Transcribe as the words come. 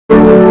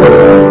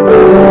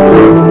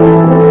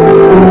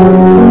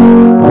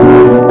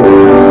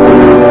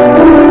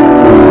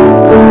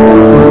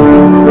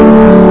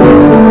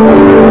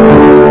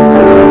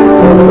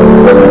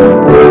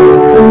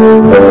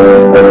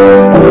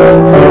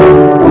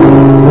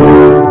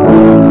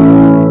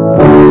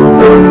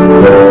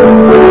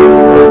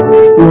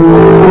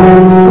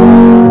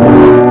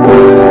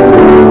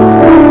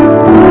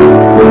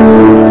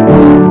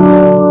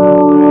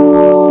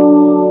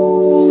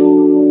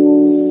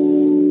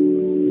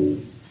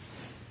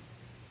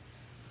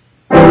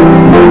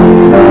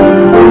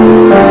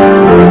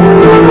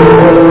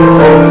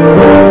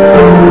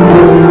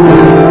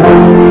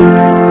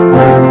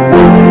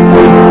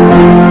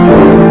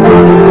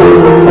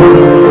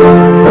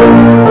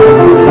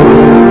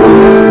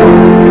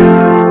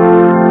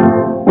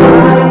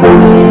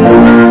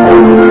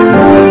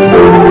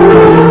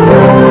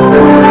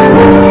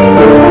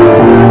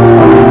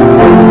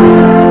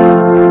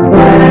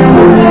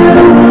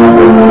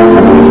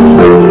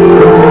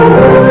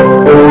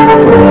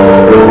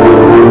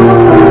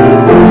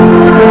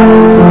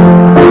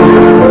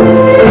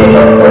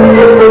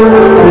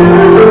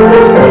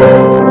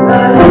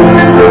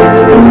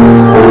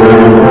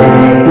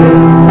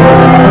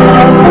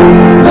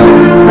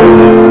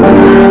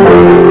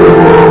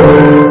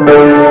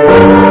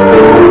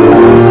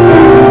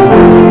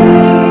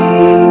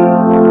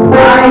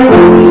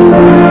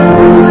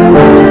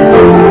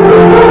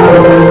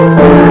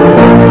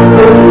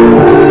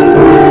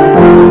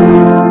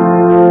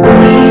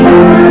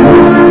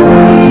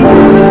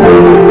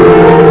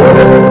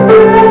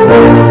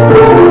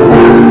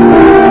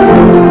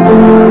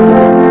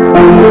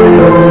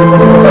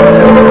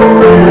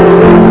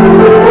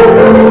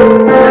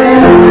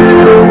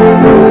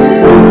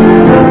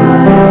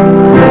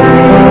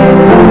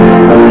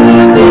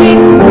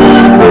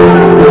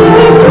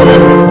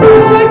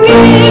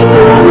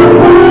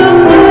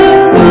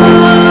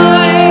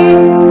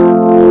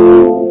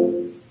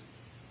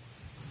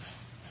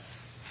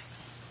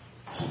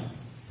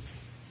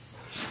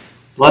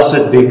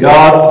Blessed be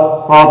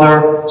God,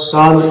 Father,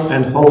 Son,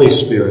 and Holy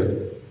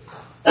Spirit.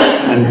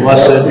 And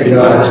blessed be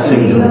God's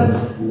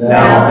kingdom,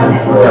 now and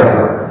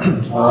forever.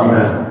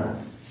 Amen.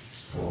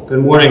 Good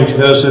morning to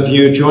those of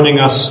you joining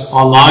us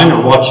online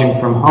or watching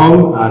from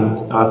home.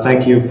 And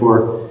thank you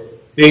for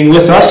being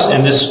with us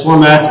in this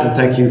format, and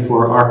thank you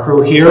for our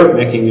crew here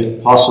making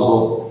it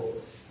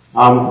possible.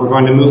 We're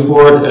going to move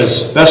forward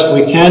as best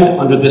we can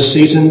under this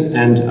season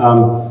and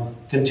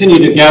continue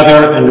to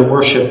gather and to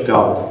worship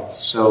God.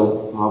 So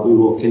we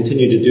will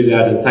continue to do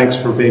that, and thanks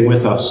for being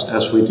with us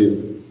as we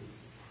do.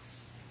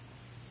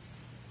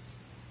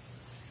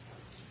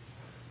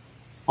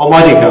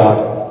 Almighty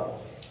God,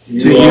 to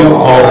you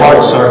all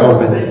hearts are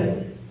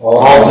open,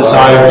 all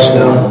desires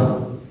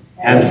known,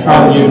 and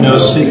from you no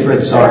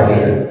secrets are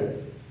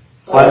hidden.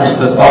 Cleanse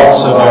the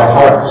thoughts of our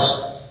hearts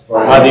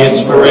by the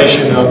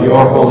inspiration of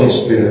your Holy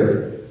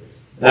Spirit,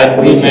 that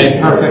we may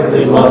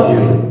perfectly love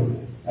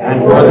you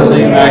and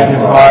worthily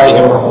magnify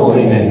your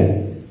holy name.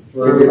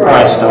 Through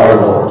Christ our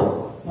Lord.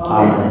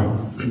 Amen.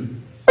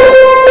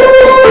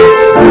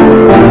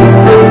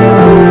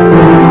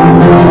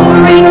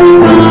 Glory to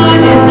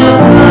God in the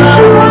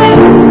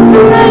highest,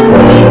 and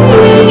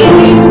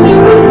peace to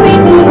his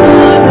people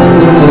on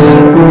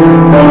earth.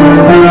 For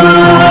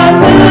God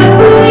and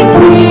my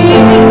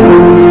King,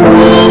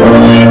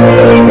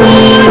 Almighty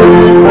God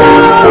and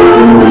Father,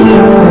 we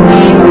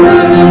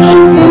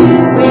worship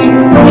you, we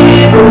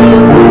give you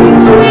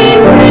thanks, we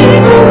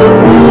praise you.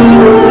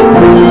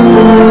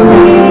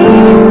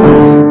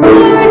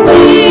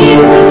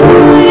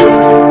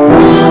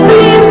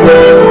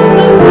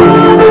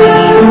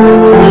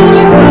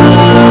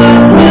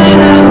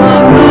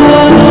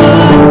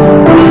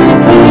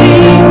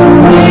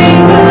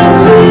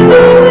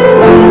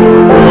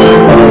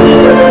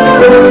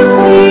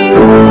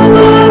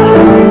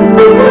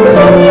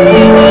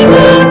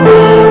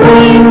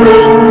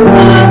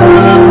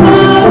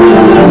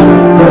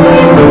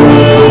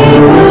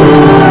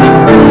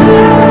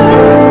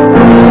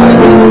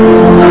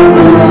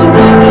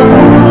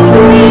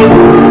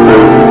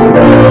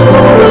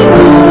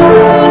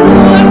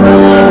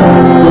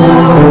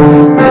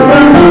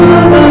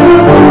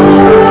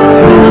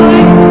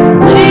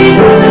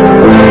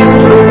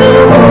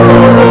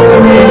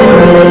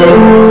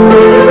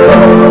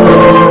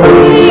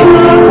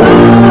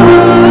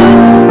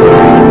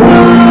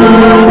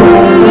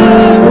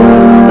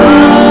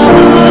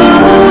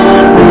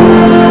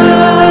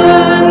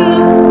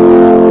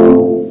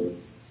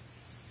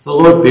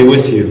 Be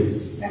with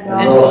you.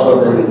 And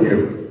also with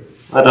you.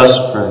 Let us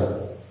pray.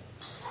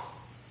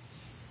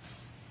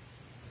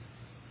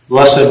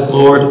 Blessed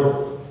Lord,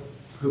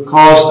 who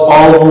caused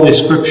all holy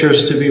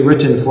scriptures to be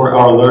written for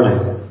our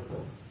learning,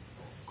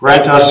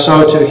 grant us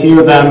so to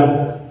hear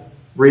them,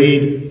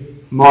 read,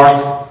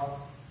 mark,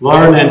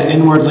 learn, and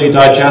inwardly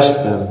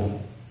digest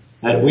them,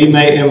 that we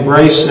may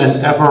embrace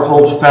and ever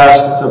hold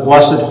fast the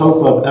blessed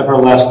hope of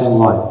everlasting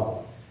life,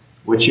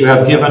 which you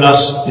have given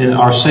us in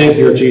our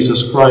Savior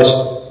Jesus Christ,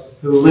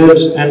 who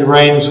lives and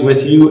reigns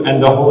with you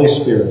and the Holy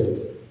Spirit,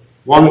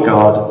 one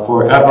God,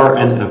 forever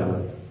and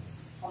ever.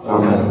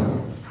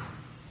 Amen.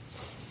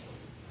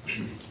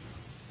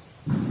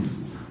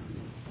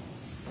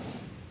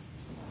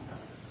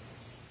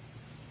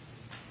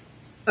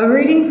 A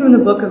reading from the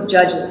book of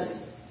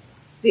Judges.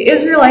 The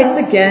Israelites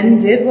again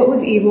did what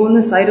was evil in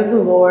the sight of the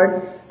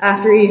Lord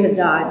after he had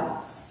died.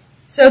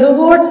 So the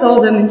Lord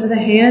sold them into the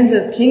hand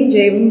of King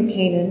Jabin of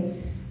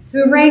Canaan,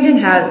 who reigned in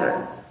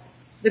Hazor.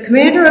 The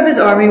commander of his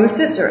army was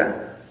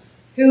Sisera,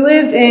 who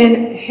lived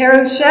in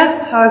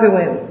Harosheth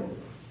Hagoyim.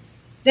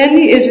 Then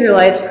the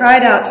Israelites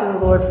cried out to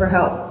the Lord for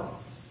help,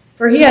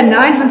 for he had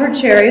 900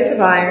 chariots of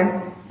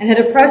iron and had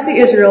oppressed the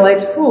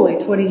Israelites cruelly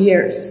 20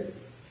 years.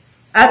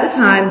 At the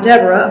time,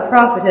 Deborah, a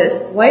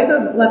prophetess, wife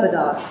of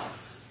Lepidot,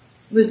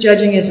 was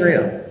judging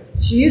Israel.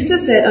 She used to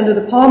sit under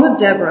the palm of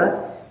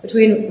Deborah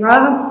between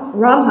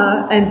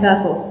Ramah and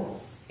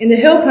Bethel, in the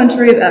hill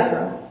country of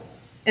Ephraim,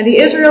 and the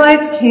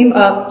Israelites came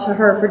up to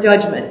her for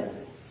judgment.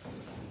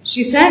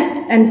 She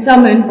sent and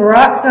summoned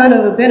Barak son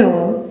of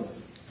Abinoam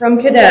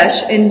from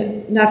Kadesh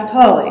in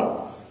Naphtali,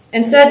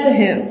 and said to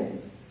him,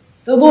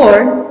 "The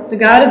Lord, the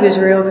God of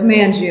Israel,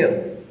 commands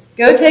you,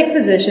 go take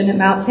position at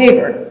Mount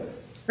Tabor,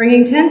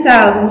 bringing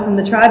 10,000 from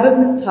the tribe of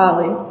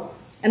Naphtali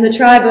and the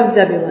tribe of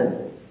Zebulun.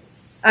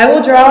 I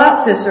will draw out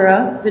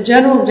Sisera, the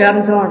general of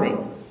Jabin's army,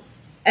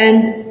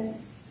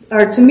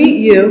 to meet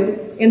you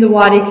in the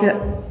Wadi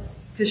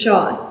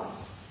Kishon,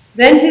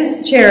 then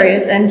his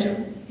chariots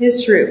and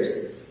his troops,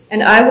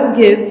 and I will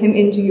give him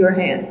into your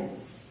hand."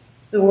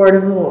 The word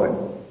of the Lord.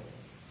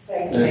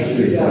 Thanks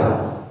be to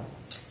God.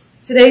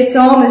 Today's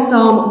psalm is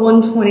Psalm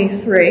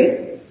 123.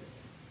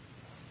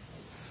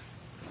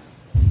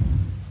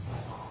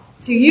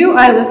 To you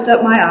I lift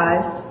up my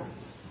eyes,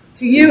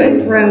 to you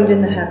enthroned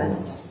in the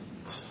heavens.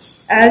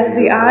 As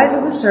the eyes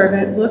of the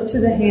servant look to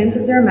the hands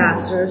of their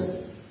masters,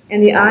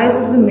 and the eyes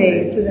of the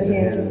maid to the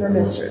hands of her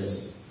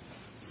mistress,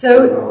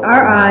 so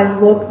our eyes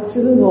look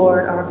to the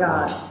Lord our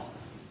God,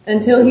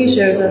 until he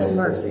shows us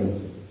mercy.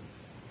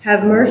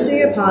 Have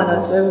mercy upon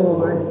us, O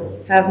Lord,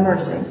 have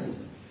mercy.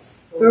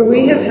 For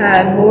we have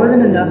had more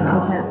than enough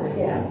contempt.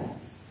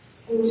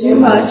 Too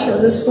much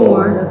of the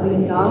scorn of the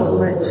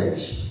indolent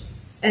rich,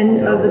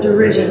 and of the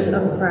derision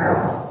of the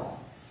proud.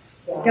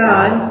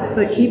 God,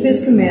 but keep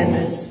his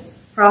commandments,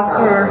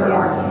 prosper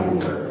our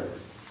hand.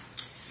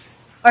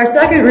 Our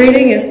second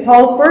reading is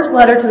Paul's first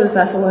letter to the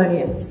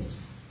Thessalonians.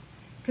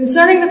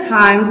 Concerning the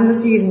times and the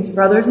seasons,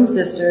 brothers and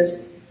sisters,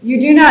 you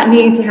do not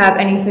need to have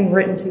anything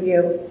written to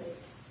you,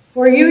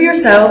 for you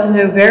yourselves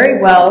know very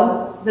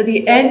well that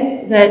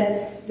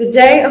the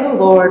day of the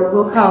Lord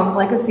will come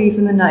like a thief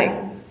in the night.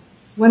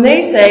 When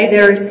they say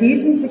there is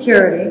peace and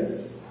security,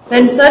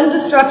 then sudden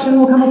destruction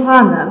will come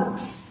upon them,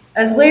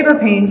 as labor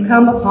pains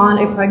come upon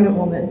a pregnant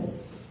woman,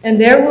 and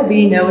there will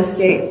be no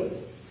escape.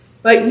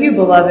 But you,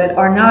 beloved,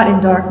 are not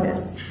in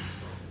darkness,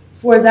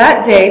 for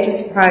that day to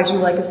surprise you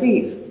like a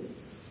thief.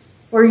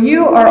 For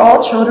you are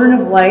all children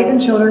of light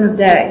and children of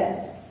day.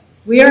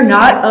 We are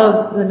not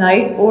of the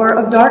night or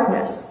of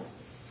darkness.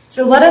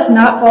 So let us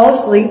not fall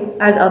asleep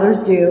as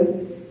others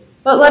do,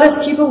 but let us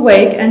keep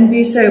awake and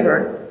be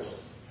sober.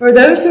 For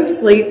those who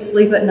sleep,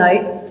 sleep at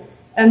night,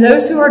 and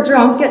those who are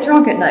drunk get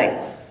drunk at night.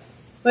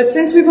 But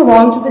since we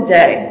belong to the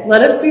day,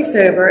 let us be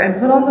sober and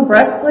put on the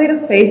breastplate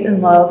of faith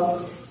and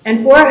love,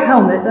 and for a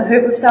helmet the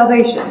hope of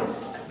salvation.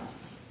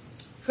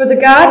 For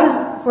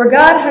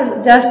God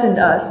has destined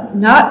us,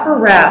 not for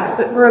wrath,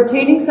 but for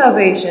obtaining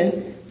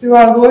salvation through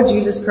our Lord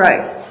Jesus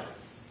Christ,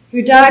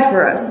 who died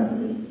for us,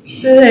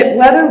 so that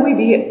whether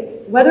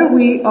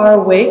we are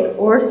awake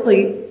or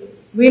asleep,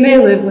 we may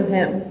live with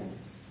him.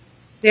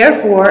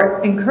 Therefore,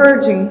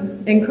 encourage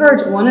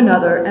one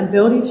another and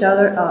build each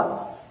other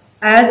up,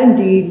 as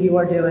indeed you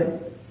are doing.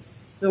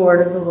 The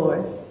word of the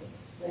Lord.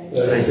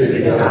 Thanks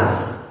be to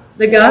God.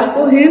 The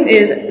gospel hymn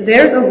is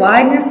 "There's a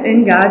Wideness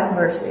in God's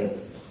Mercy."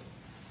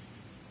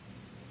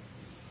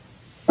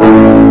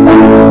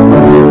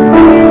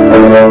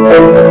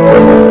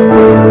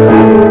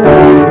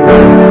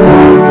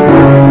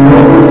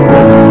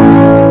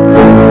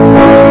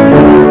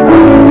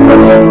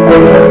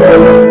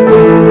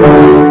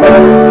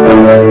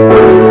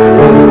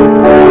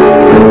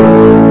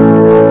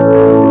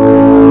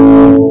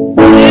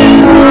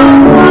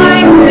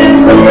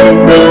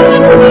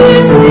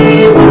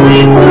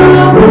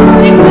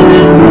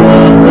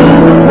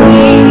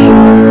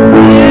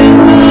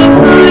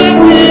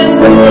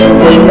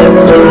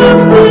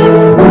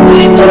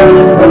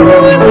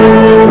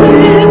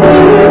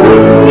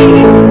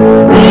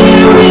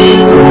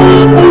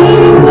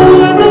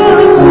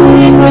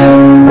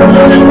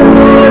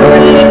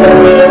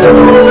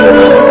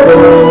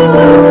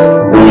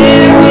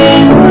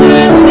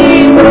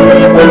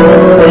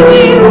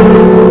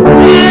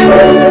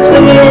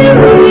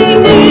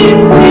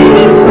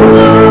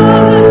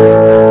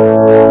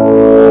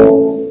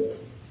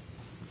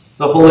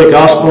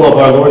 Gospel of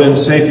our Lord and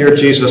Savior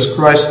Jesus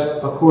Christ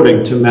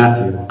according to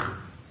Matthew.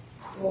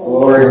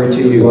 Glory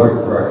to you,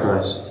 Lord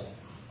Christ.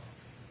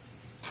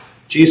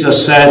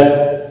 Jesus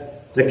said,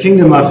 "The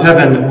kingdom of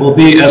heaven will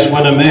be as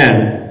when a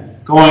man,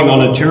 going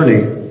on a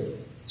journey,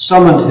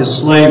 summoned his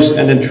slaves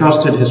and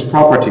entrusted his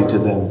property to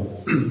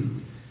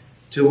them.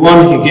 To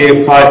one he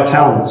gave 5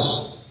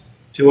 talents,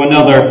 to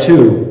another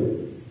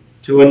 2,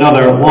 to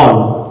another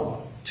 1,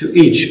 to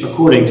each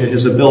according to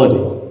his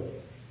ability.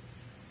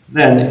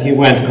 Then he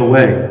went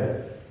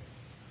away.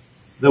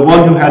 The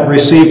one who had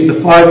received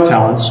the 5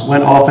 talents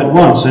went off at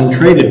once and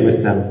traded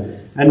with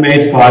them, and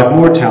made 5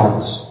 more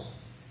talents.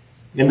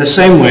 In the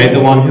same way, the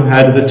one who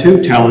had the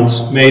 2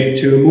 talents made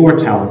 2 more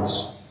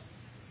talents.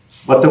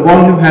 But the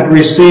one who had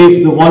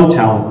received the 1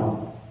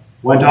 talent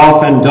went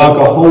off and dug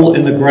a hole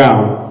in the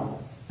ground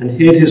and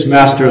hid his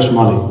master's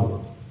money.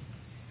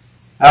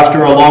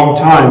 After a long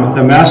time,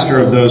 the master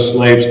of those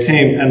slaves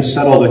came and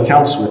settled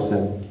accounts with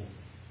them.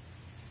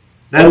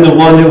 Then the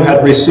one who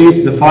had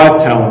received the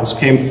 5 talents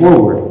came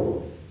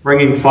forward,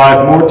 bringing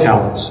 5 more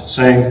talents,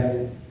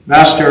 saying,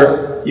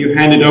 Master, you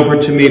handed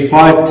over to me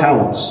 5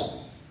 talents.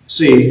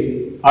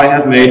 See, I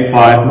have made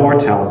 5 more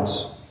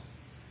talents.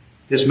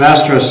 His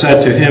master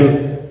said to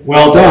him,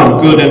 Well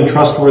done, good and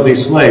trustworthy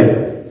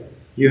slave.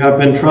 You have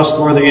been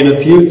trustworthy in a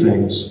few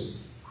things.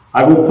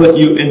 I will put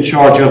you in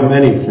charge of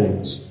many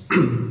things.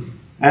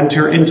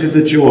 Enter into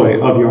the joy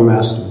of your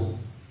master.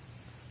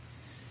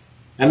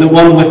 And the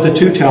one with the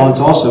 2 talents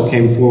also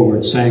came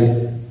forward,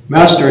 saying,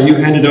 Master, you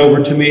handed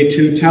over to me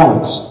 2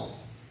 talents.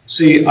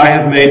 See, I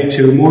have made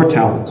 2 more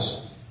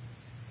talents.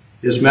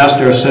 His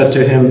master said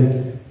to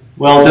him,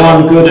 Well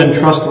done, good and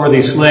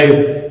trustworthy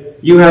slave.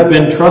 You have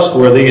been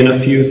trustworthy in a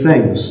few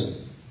things.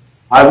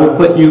 I will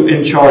put you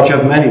in charge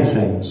of many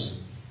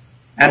things.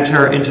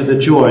 Enter into the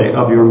joy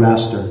of your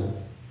master.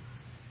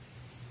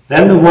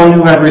 Then the one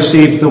who had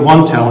received the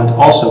 1 talent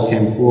also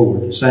came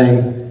forward,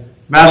 saying,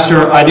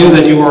 Master, I knew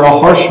that you were a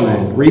harsh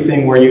man,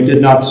 reaping where you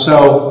did not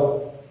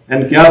sow,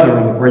 and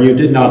gathering where you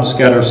did not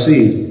scatter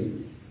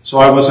seed. So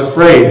I was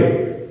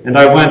afraid, and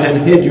I went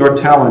and hid your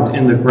talent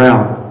in the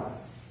ground.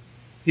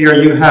 Here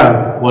you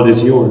have what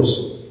is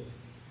yours.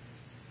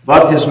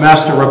 But his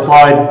master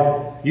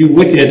replied, You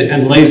wicked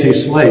and lazy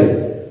slave.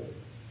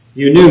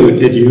 You knew,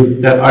 did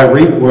you, that I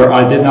reap where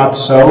I did not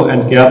sow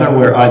and gather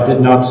where I did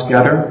not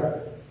scatter?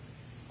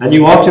 And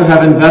you ought to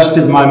have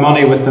invested my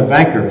money with the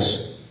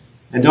bankers,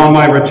 and on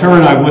my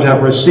return I would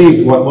have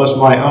received what was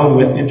my own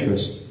with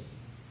interest.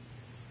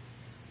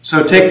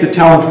 So take the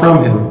talent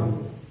from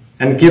him,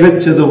 and give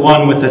it to the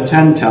one with the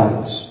 10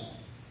 talents.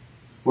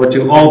 For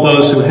to all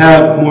those who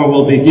have, more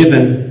will be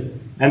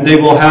given, and they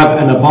will have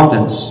an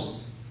abundance.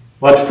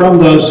 But from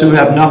those who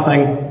have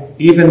nothing,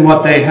 even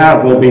what they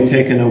have will be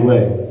taken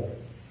away.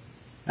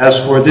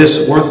 As for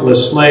this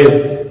worthless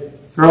slave,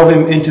 throw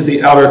him into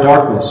the outer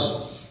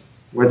darkness,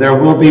 where there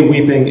will be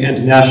weeping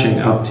and gnashing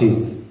of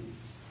teeth.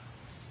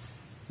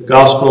 The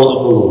Gospel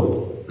of the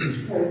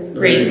Lord.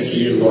 Praise to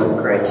you, Lord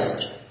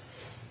Christ.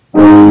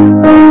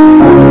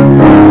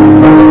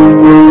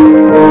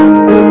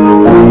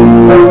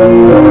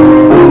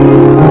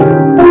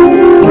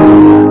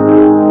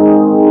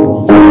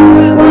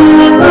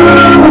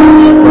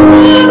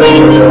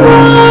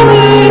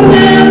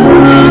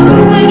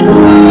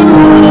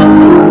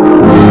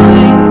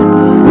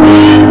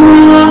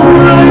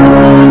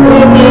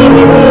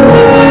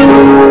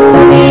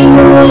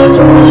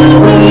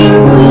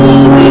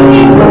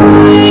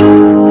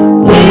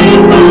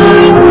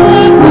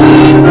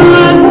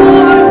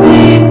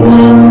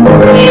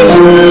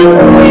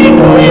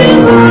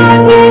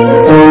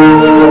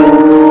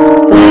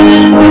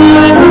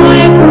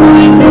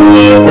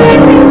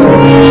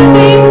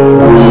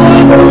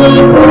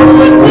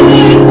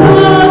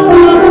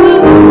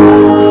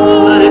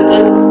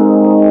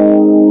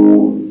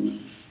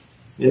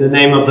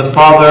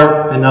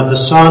 Father, and of the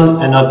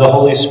Son, and of the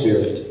Holy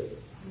Spirit.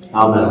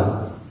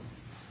 Amen.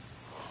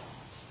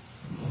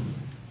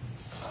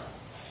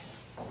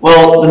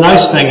 Well, the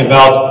nice thing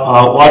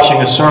about watching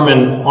a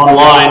sermon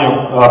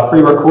online, or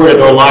pre-recorded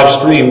or live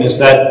streamed, is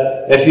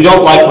that if you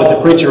don't like what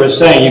the preacher is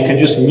saying, you can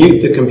just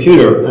mute the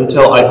computer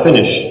until I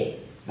finish,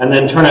 and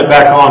then turn it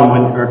back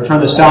on, or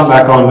turn the sound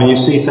back on when you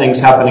see things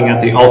happening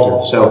at the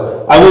altar.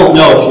 So I won't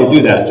know if you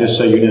do that, just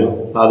so you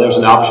know. There's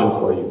an option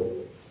for you.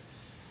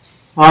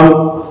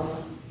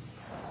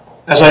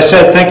 As I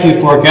said, thank you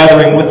for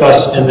gathering with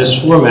us in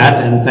this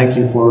format, and thank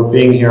you for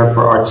being here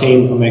for our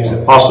team who makes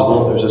it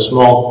possible. There's a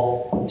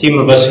small team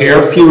of us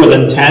here, fewer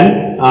than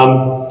 10,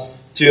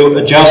 to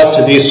adjust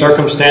to these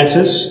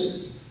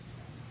circumstances.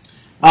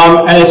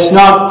 And it's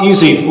not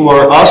easy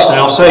for us, and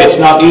I'll say it's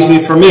not easy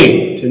for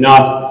me to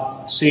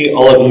not see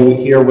all of you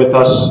here with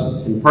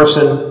us in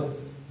person,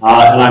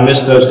 and I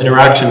miss those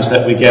interactions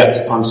that we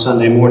get on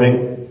Sunday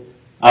morning.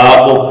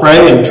 We'll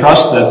pray and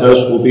trust that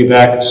those will be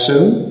back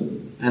soon,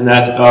 and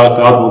that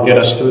God will get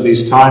us through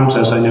these times,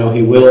 as I know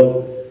He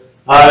will.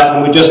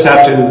 And we just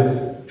have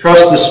to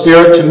trust the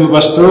Spirit to move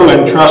us through,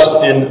 and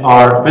trust in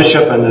our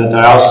bishop and the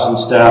diocesan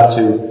staff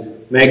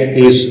to make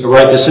these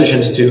right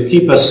decisions to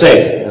keep us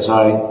safe, as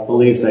I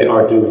believe they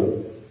are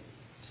doing.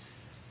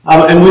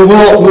 And we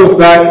will move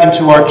back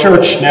into our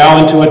church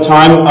now, into a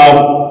time,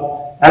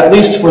 at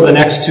least for the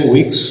next 2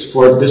 weeks,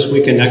 for this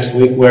week and next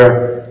week,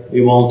 where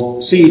we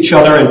won't see each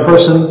other in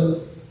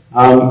person.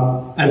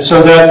 And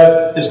so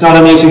that is not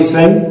an easy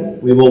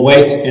thing. We will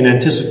wait and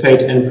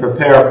anticipate and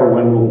prepare for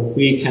when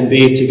we can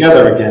be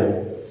together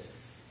again.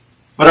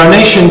 But our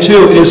nation,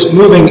 too, is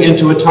moving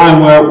into a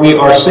time where we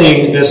are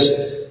seeing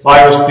this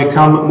virus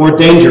become more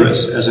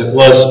dangerous, as it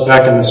was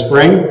back in the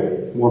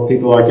spring. More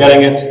people are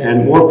getting it,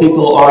 and more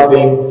people are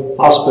being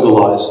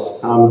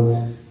hospitalized.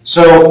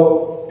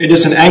 So it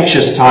is an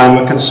anxious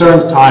time, a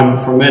concerned time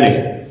for many,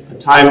 a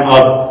time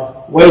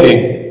of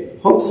waiting,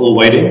 hopeful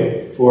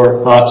waiting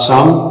for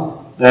some,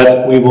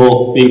 that we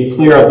will be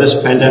clear of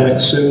this pandemic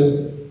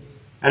soon,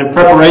 and in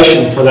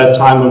preparation for that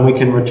time when we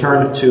can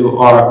return to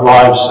our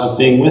lives of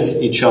being with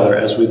each other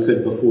as we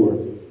could before.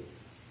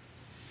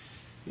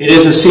 It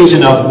is a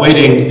season of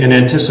waiting and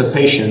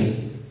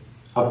anticipation,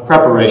 of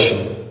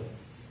preparation.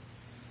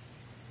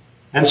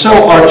 And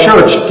so our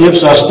church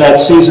gives us that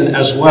season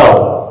as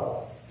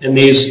well. In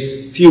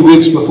these few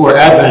weeks before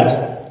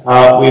Advent,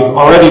 we've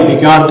already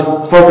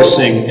begun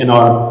focusing in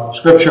our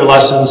scripture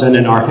lessons and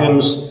in our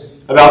hymns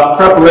about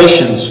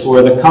preparations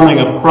for the coming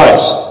of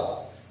Christ.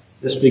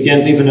 This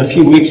begins even a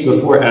few weeks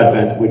before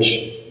Advent,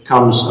 which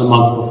comes a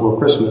month before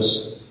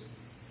Christmas.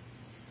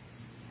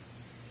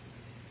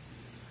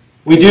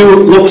 We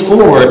do look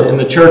forward in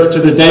the church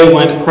to the day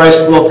when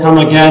Christ will come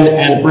again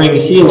and bring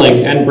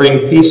healing and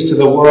bring peace to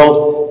the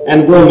world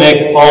and will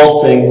make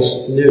all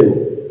things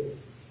new.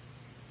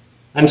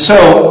 And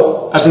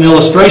so, as an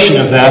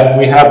illustration of that,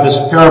 we have this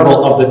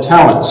parable of the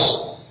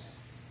talents,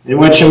 in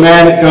which a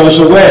man goes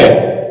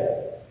away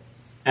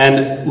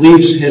and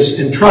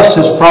entrusts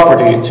his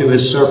property to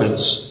his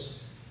servants.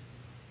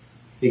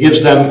 He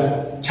gives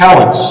them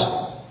talents,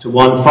 to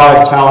one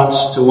 5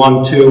 talents, to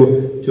one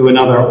 2, to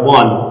another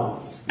 1.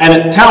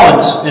 And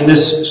talents in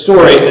this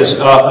story is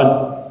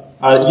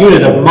a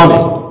unit of money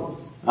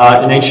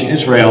in ancient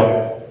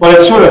Israel, but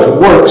it sort of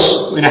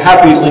works in a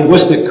happy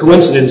linguistic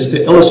coincidence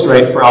to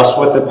illustrate for us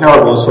what the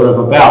parable is sort of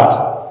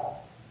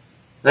about.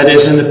 That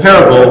is, in the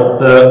parable,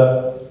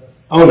 the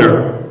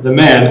owner, the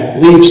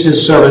man, leaves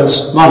his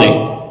servants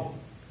money.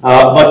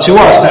 But to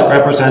us, that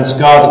represents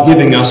God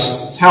giving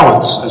us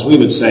talents, as we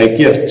would say,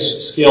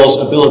 gifts, skills,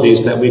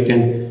 abilities that we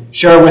can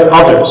share with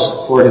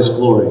others for his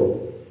glory.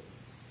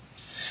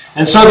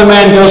 And so the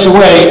man goes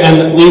away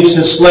and leaves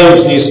his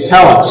slaves these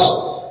talents.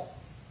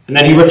 And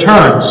then he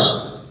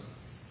returns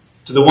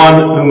to the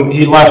one whom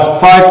he left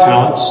 5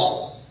 talents.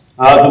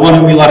 The one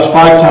whom he left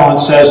 5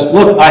 talents says,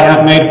 "Look, I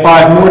have made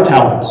 5 more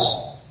talents."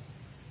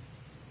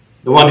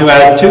 The one who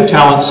had 2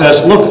 talents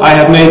says, "Look, I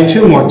have made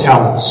 2 more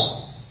talents."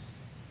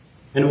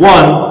 And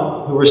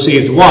one who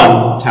received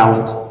 1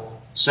 talent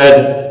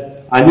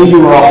said, "I knew you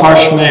were a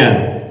harsh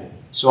man,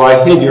 so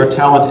I hid your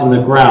talent in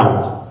the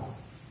ground.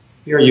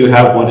 Here you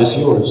have what is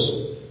yours."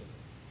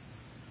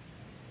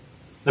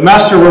 The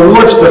master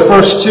rewards the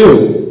first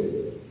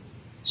 2,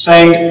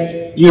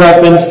 saying, "You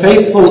have been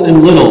faithful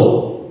in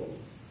little.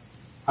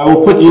 I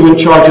will put you in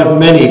charge of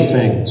many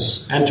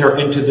things. Enter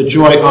into the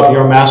joy of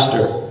your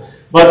master."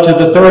 But to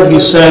the third he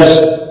says,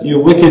 "You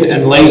wicked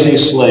and lazy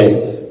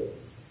slave."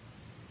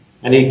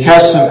 And he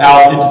casts him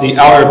out into the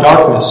outer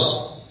darkness,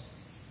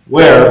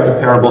 where, the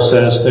parable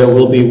says, there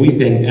will be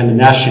weeping and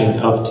gnashing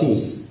of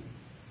teeth.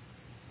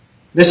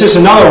 This is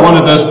another one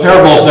of those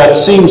parables that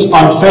seems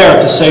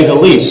unfair, to say the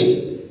least,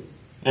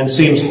 and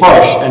seems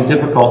harsh and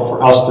difficult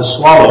for us to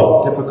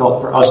swallow, difficult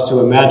for us to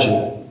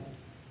imagine.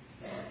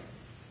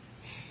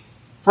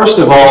 First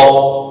of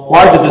all,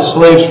 why did the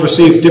slaves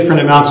receive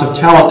different amounts of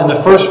talent in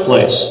the first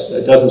place?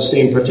 That doesn't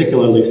seem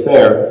particularly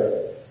fair.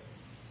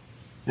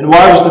 And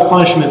why was the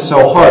punishment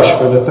so harsh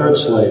for the third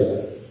slave?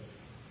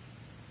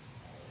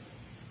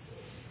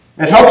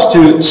 It helps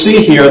to see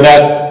here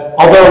that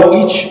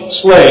although each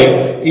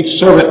slave, each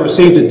servant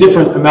received a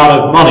different amount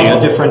of money, a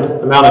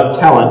different amount of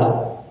talent,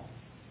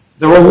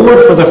 the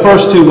reward for the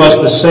first 2 was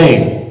the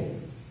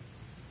same.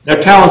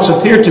 Their talents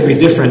appeared to be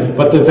different,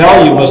 but the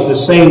value was the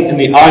same in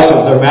the eyes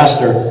of their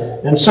master,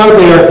 and so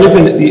they are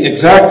given the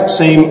exact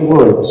same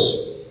words.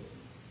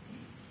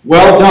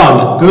 "Well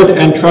done, good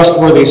and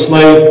trustworthy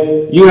slave.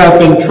 You have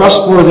been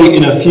trustworthy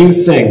in a few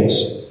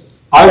things.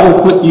 I will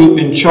put you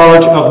in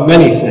charge of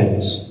many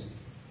things.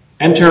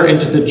 Enter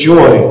into the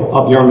joy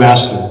of your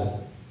master."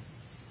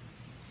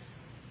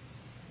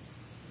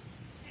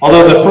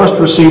 Although the first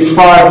received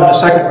 5 and the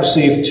second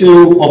received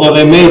 2, although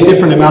they made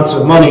different amounts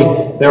of money,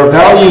 their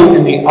value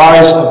in the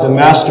eyes of the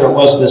master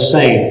was the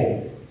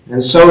same.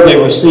 And so they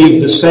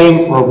received the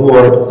same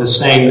reward, the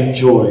same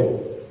joy.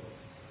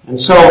 And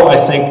so I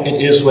think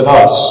it is with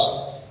us.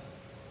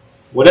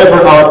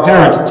 Whatever our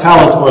apparent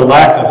talent or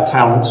lack of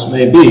talents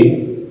may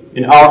be,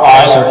 in our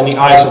eyes or in the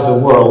eyes of the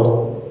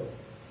world,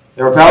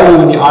 their value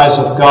in the eyes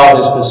of God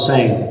is the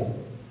same.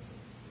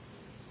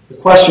 The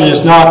question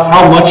is not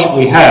how much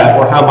we have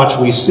or how much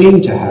we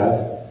seem to have,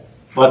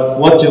 but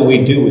what do we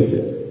do with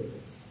it?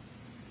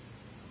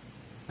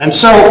 And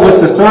so with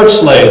the third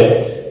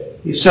slave,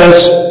 he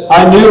says,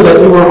 "I knew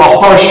that you were a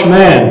harsh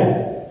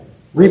man,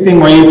 reaping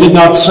where you did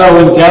not sow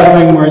and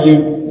gathering where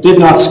you did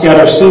not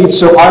scatter seed,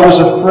 so I was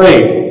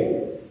afraid,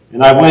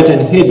 and I went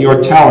and hid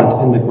your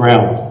talent in the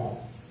ground."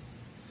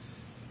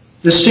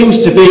 This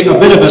seems to be a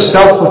bit of a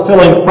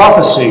self-fulfilling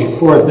prophecy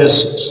for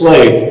this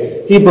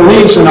slave. He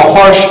believes in a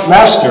harsh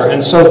master,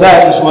 and so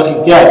that is what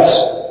he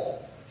gets.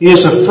 He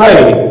is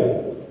afraid,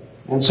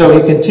 and so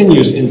he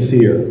continues in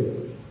fear.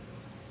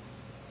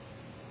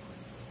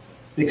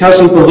 Because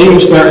he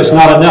believes there is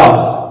not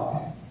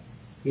enough,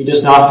 he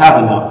does not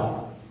have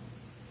enough.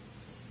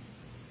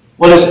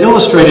 What is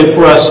illustrated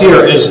for us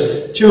here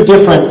is two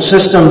different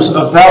systems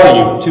of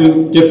value,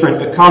 two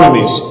different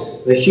economies.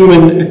 The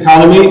human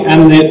economy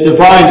and the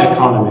divine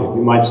economy,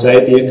 we might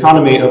say, the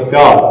economy of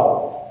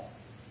God.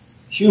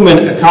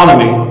 Human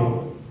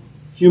economy,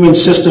 human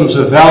systems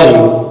of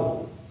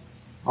value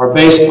are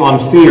based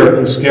on fear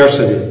and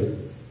scarcity.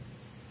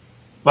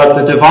 But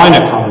the divine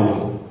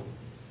economy,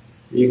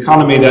 the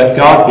economy that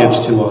God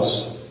gives to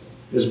us,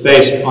 is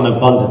based on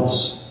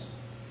abundance.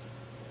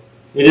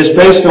 It is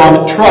based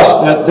on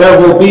trust that there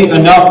will be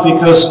enough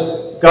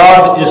because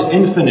God is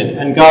infinite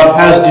and God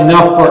has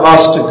enough for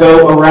us to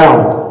go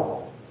around.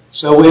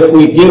 So if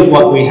we give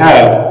what we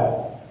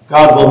have,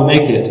 God will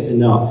make it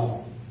enough.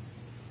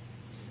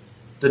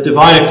 The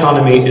divine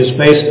economy is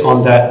based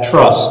on that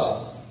trust.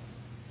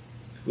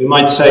 We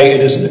might say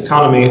it is an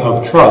economy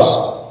of trust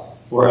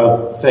or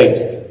of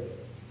faith.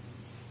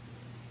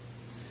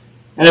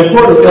 An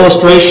important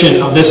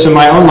illustration of this in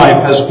my own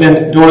life has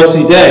been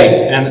Dorothy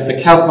Day and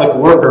the Catholic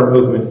worker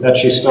movement that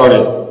she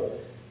started.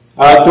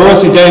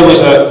 Dorothy Day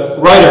was a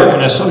writer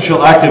and a social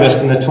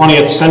activist in the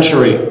 20th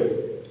century,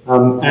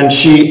 and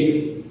she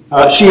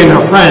and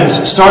her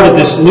friends started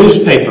this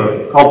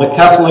newspaper called The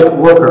Catholic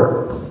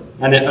Worker,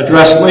 and it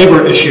addressed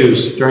labor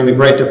issues during the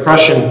Great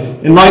Depression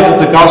in light of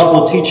the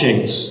gospel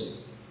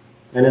teachings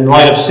and in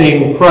light of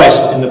seeing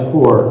Christ in the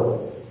poor.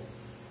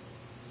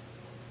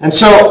 And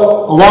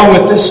so, along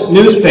with this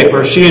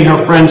newspaper, she and her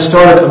friends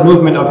started a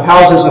movement of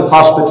houses of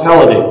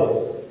hospitality.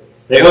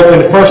 They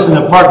opened first an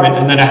apartment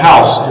and then a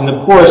house in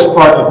the poorest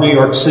part of New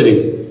York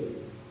City.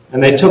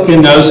 And they took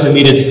in those who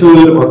needed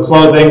food or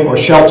clothing or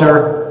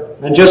shelter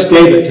and just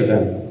gave it to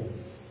them.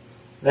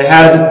 They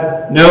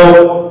had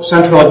no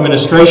central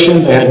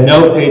administration, they had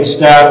no paid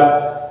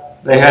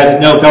staff, they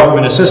had no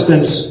government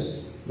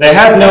assistance, they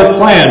had no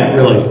plan,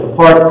 really,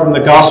 apart from the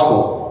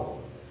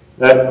gospel,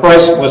 that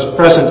Christ was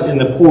present in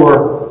the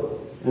poor,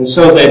 and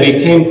so they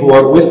became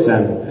poor with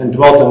them and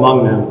dwelt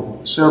among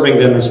them, serving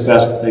them as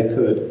best they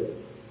could.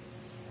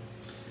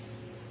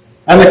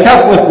 And the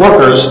Catholic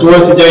workers,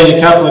 Dorothy Day and the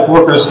Catholic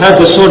workers, had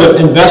this sort of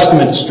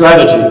investment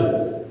strategy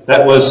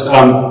that was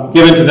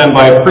given to them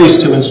by a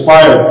priest who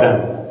inspired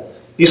them.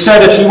 He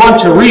said, if you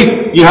want to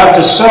reap, you have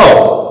to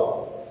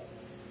sow.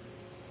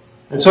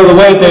 And so the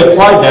way they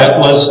applied that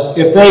was,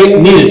 if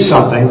they needed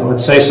something,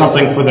 let's say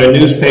something for their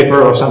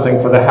newspaper or something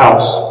for the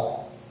house,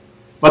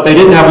 but they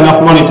didn't have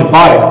enough money to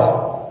buy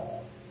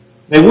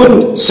it, they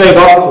wouldn't save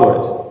up for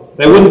it.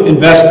 They wouldn't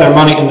invest their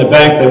money in the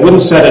bank. They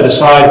wouldn't set it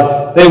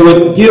aside. They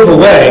would give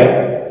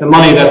away the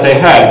money that they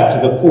had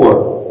to the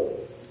poor,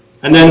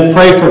 and then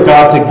pray for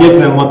God to give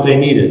them what they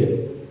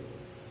needed.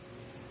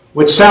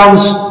 Which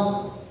sounds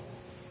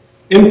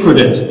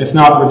imprudent, if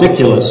not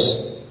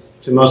ridiculous,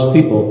 to most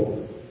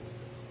people.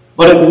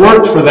 But it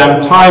worked for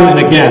them time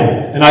and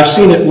again, and I've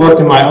seen it work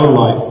in my own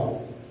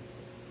life.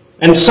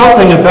 And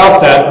something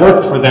about that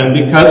worked for them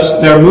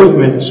because their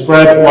movement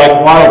spread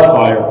like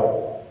wildfire.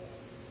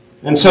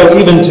 And so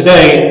even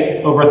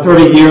today, over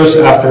 30 years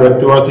after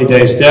Dorothy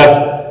Day's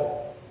death,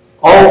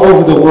 all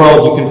over the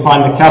world you can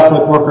find the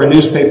Catholic Worker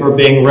newspaper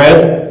being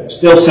read,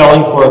 still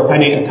selling for a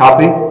penny a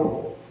copy.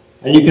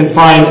 And you can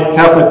find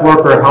Catholic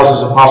Worker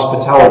houses of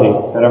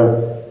hospitality that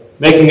are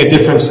making a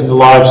difference in the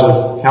lives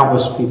of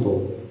countless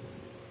people.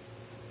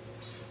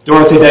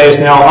 Dorothy Day is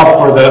now up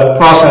for the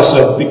process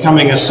of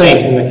becoming a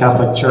saint in the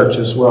Catholic Church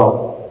as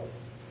well.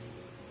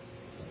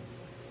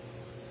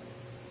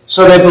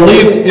 So they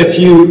believed if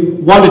you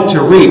wanted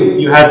to reap,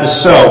 you had to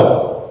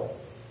sow.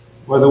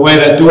 Or the way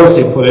that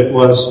Dorothy put it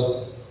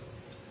was,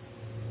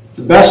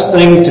 the best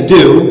thing to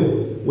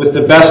do with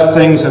the best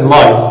things in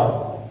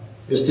life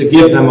is to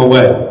give them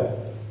away.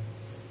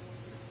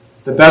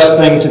 The best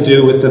thing to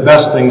do with the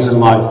best things in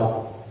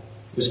life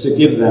is to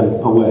give them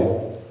away.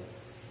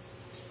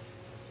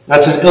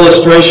 That's an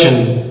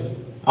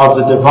illustration of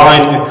the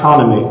divine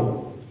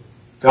economy,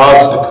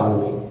 God's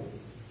economy.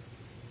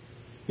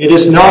 It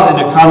is not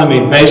an economy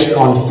based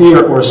on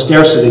fear or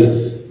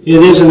scarcity.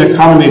 It is an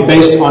economy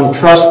based on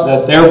trust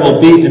that there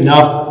will be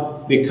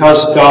enough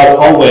because God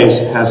always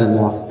has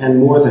enough and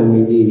more than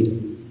we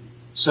need.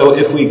 So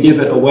if we give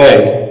it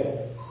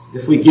away,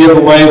 if we give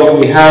away what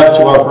we have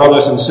to our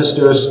brothers and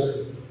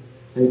sisters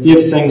and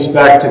give things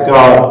back to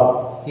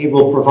God, He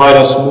will provide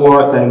us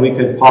more than we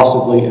could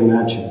possibly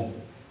imagine.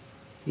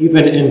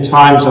 Even in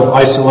times of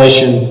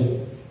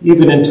isolation,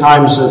 even in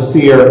times of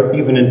fear,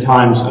 even in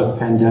times of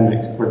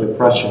pandemic or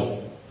depression.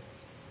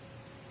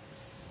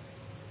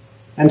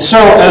 And so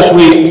as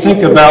we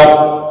think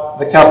about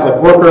the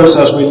Catholic workers,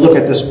 as we look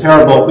at this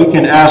parable, we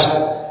can ask,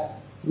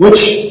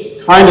 which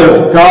kind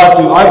of God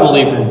do I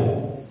believe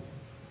in?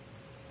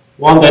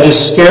 One that is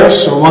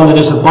scarce or one that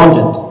is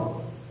abundant?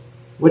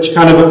 Which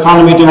kind of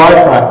economy do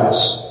I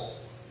practice?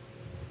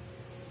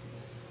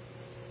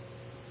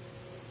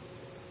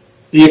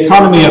 The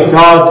economy of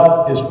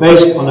God is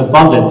based on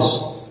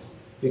abundance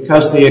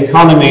because the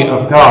economy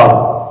of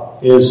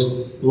God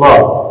is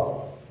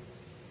love.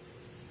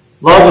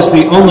 Love is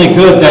the only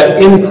good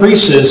that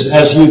increases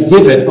as you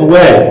give it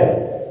away.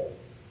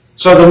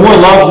 So the more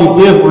love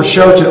you give or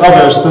show to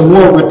others, the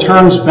more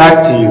returns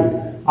back to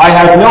you. I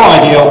have no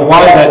idea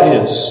why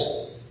that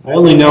is. I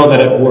only know that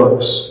it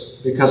works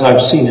because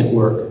I've seen it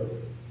work.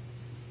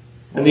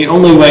 And the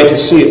only way to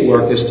see it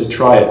work is to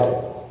try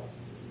it.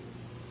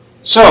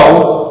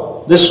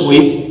 So, this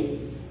week,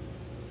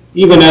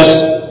 even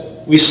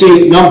as we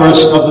see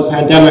numbers of the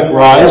pandemic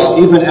rise,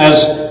 even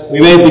as we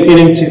may be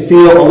beginning to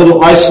feel a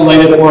little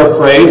isolated or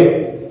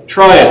afraid,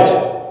 try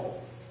it.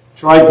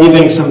 Try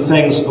giving some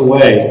things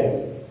away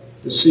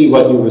to see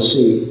what you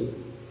receive.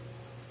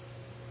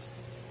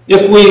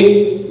 If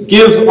we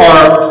give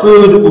our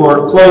food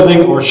or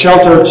clothing or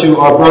shelter to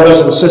our brothers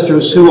and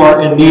sisters who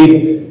are in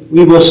need,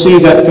 we will see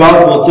that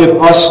God will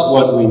give us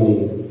what we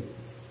need.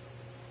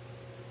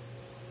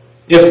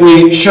 If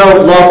we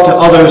show love to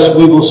others,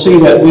 we will see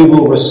that we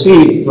will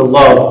receive the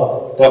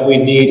love that we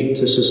need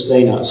to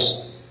sustain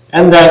us,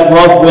 and that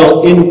love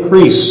will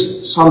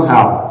increase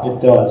somehow.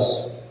 It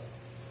does.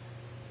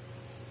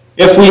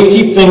 If we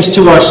keep things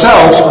to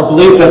ourselves or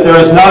believe that there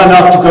is not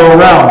enough to go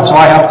around, so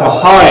I have to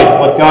hide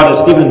what God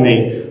has given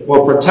me,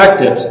 or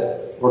protect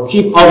it, or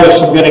keep others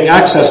from getting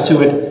access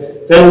to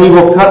it, then we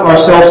will cut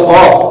ourselves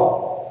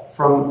off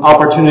from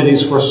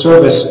opportunities for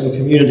service and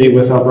community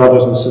with our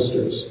brothers and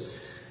sisters.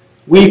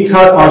 We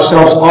cut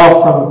ourselves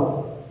off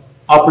from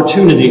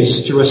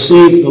opportunities to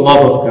receive the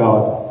love of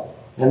God,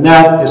 and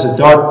that is a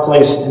dark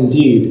place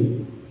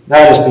indeed.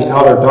 That is the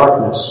outer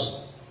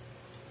darkness.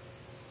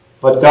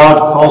 But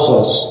God calls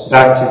us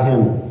back to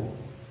Him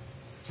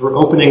for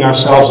opening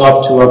ourselves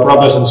up to our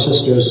brothers and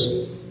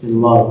sisters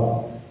in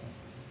love.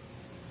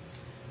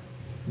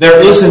 There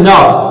is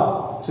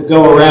enough to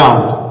go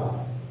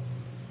around.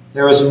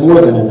 There is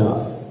more than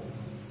enough.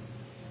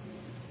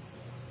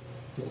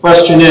 The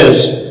question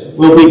is,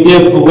 will we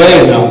give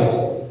away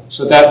enough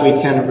so that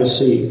we can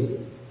receive?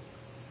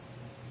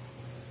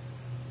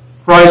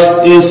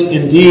 Christ is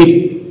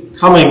indeed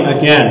coming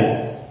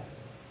again.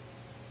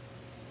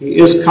 He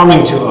is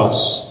coming to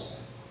us.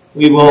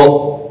 We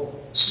will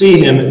see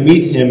Him,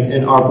 meet Him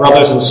in our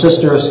brothers and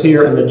sisters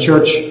here in the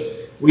church.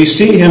 We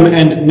see Him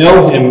and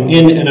know Him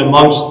in and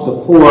amongst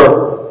the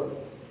poor.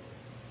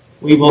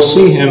 We will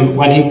see Him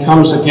when He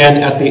comes again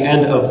at the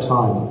end of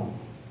time.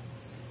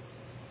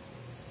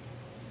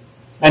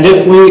 And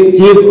if we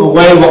give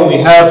away what we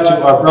have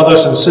to our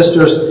brothers and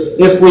sisters,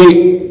 if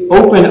we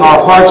open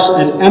our hearts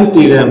and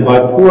empty them by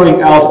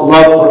pouring out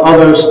love for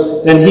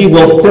others, then He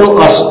will fill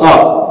us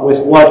up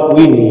with what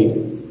we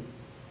need.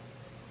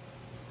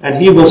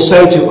 And He will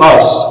say to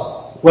us,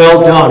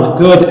 "Well done,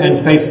 good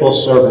and faithful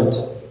servant.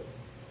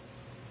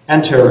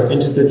 Enter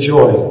into the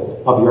joy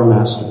of your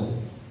Master."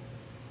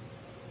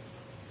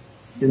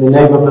 In the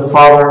name of the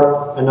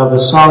Father, and of the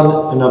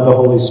Son, and of the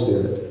Holy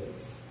Spirit.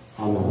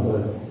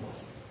 Amen.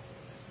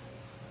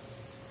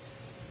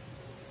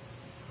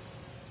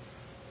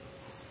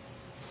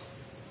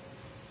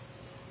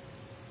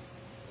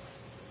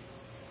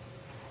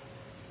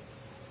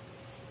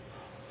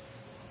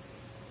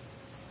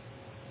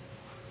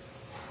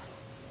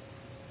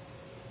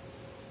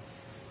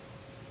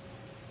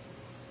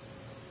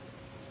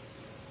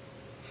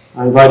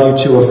 I invite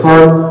you to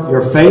affirm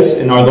your faith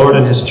in our Lord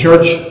and His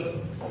Church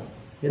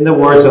in the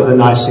words of the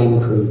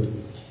Nicene Creed.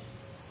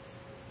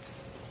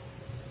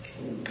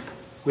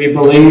 We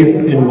believe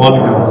in one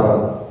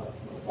God,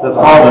 the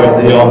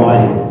Father, the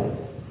Almighty,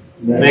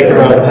 maker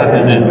of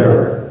heaven and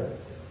earth,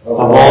 of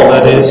all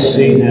that is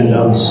seen and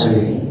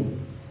unseen.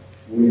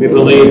 We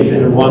believe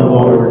in one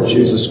Lord,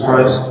 Jesus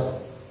Christ,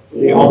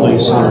 the only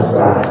Son of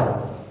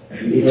God,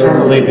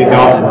 eternally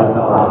begotten of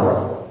the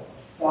Father,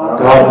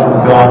 God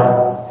from God,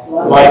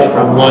 light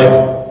from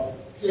light,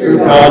 true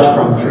God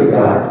from true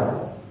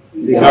God,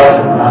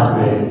 begotten, not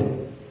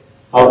made,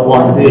 of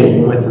one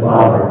being with the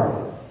Father.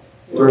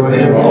 Through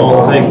Him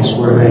all things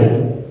were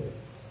made.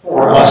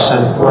 For us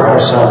and for our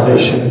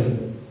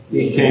salvation,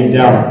 He came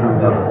down from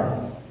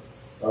heaven.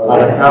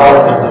 By the power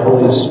of the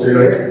Holy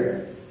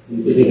Spirit,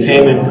 He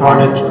became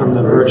incarnate from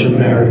the Virgin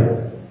Mary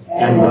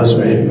and was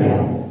made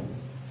man.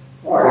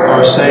 For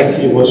our sake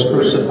He was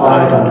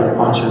crucified under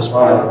Pontius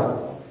Pilate.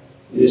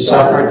 He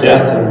suffered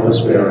death and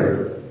was buried.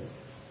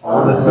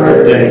 On the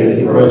third day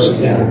He rose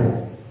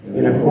again,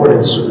 in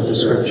accordance with the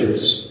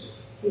Scriptures.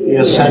 He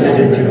ascended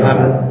into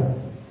heaven,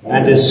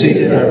 and is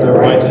seated at the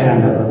right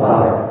hand of the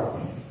Father.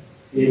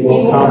 He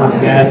will come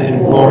again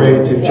in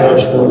glory to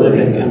judge the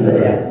living and the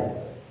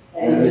dead,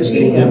 and His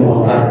kingdom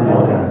will have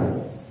no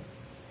end.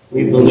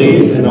 We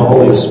believe in the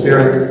Holy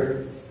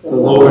Spirit, the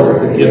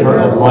Lord, the giver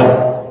of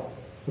life,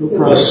 who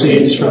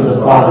proceeds from the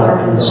Father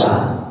and the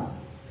Son.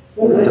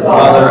 With the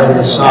Father and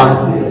the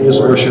Son, He is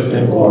worshipped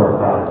and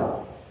glorified.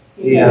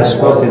 He has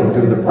spoken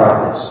through the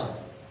prophets.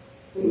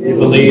 We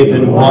believe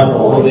in one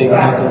holy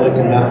Catholic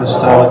and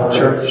Apostolic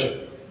Church.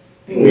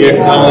 We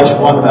acknowledge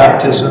one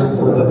baptism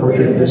for the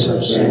forgiveness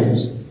of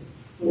sins.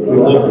 We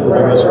look for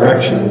the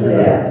resurrection of the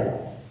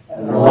dead,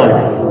 and the life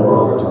of the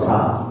world to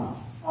come.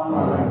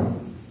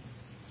 Amen.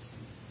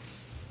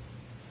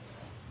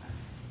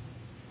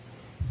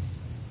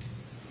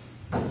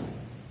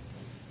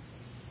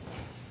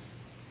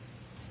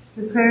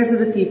 The prayers of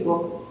the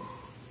people.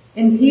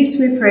 In peace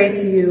we pray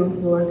to you,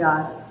 Lord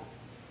God.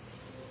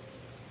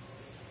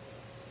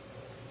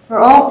 For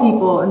all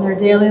people in their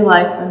daily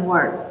life and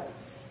work.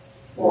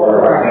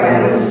 For our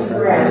families,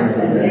 friends,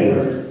 and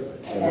neighbors,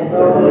 and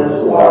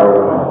those who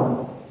are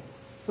alone.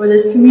 For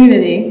this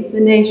community, the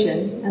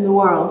nation, and the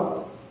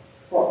world.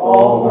 For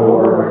all who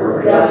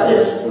work for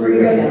justice,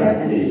 freedom,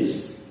 and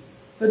peace.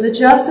 For the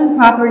just and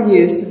proper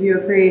use of your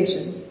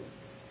creation.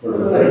 For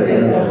the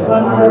victims of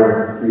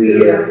hunger,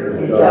 fear,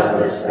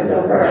 injustice, and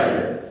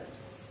oppression.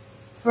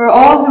 For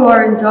all who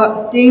are in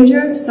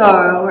danger,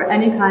 sorrow, or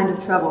any kind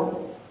of trouble.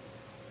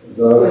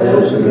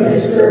 Those who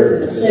minister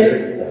to the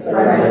sick, the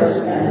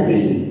friendless, and the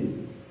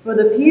needy. For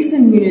the peace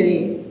and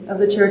unity of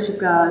the Church of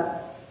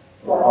God.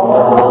 For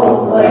all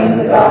who proclaim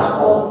the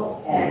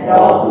gospel, and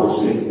all who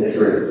seek the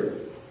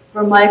truth.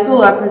 For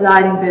Michael, our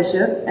presiding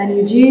bishop, and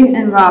Eugene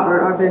and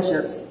Robert, our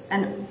bishops,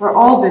 and for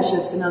all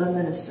bishops and other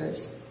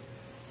ministers.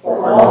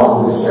 For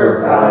all who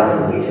serve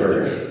God in the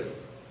Church.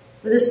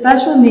 For the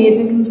special needs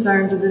and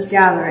concerns of this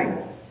gathering,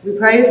 we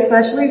pray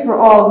especially for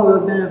all who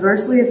have been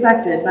adversely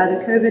affected by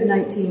the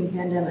COVID-19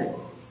 pandemic.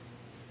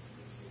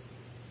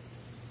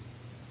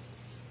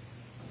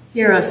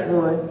 Hear us,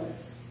 Lord.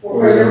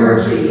 For your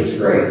mercy is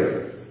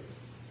great.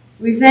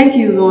 We thank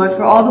you, Lord,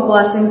 for all the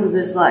blessings of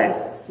this life.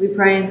 We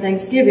pray in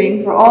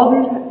thanksgiving for all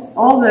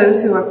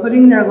those who are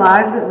putting their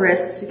lives at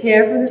risk to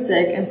care for the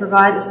sick and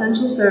provide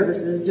essential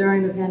services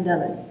during the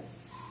pandemic.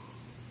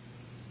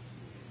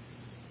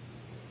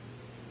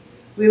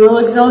 We will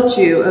exalt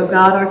you, O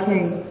God, our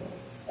King.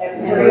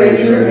 And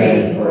praise your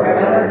name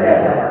forever and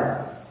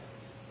ever.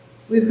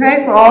 We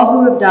pray for all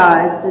who have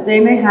died, that they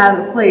may have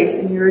a place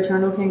in your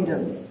eternal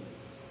kingdom.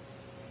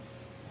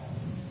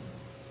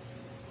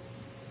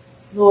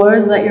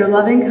 Lord, let your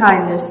loving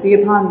kindness be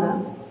upon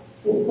them.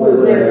 Who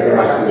put their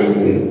trust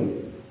in you.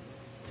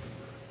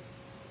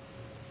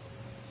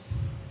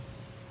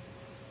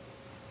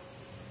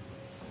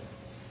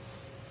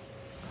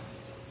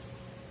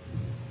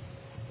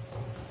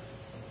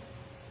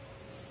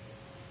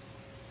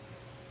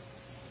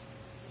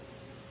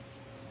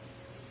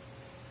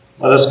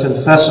 Let us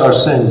confess our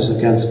sins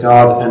against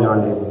God and our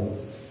neighbor.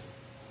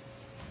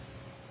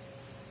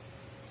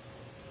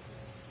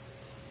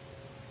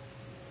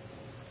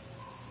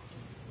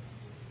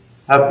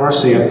 Have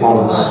mercy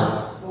upon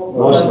us,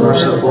 most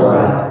merciful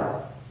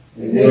God.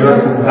 In your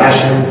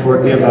compassion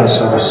forgive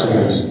us our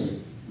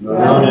sins,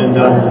 known and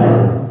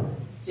unknown,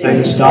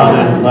 things done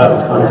and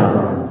left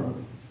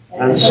undone.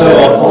 And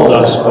so uphold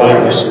us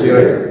by your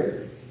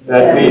Spirit,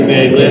 that we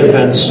may live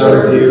and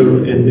serve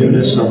you in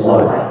newness of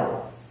life,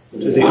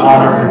 to the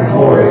honor and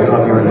glory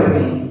of your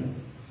name,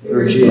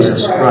 through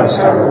Jesus Christ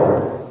our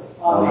Lord.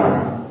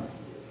 Amen.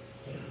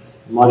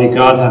 Almighty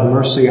God, have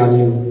mercy on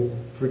you,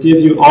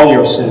 forgive you all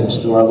your sins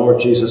through our Lord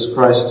Jesus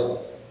Christ,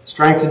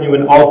 strengthen you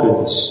in all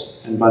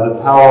goodness, and by the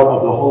power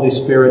of the Holy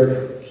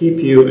Spirit, keep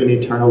you in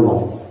eternal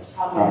life.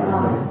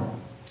 Amen.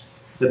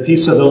 The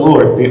peace of the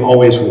Lord be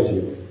always with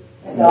you.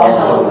 And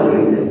also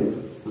with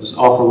you. Let us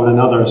offer one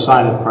another a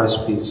sign of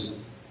Christ's peace.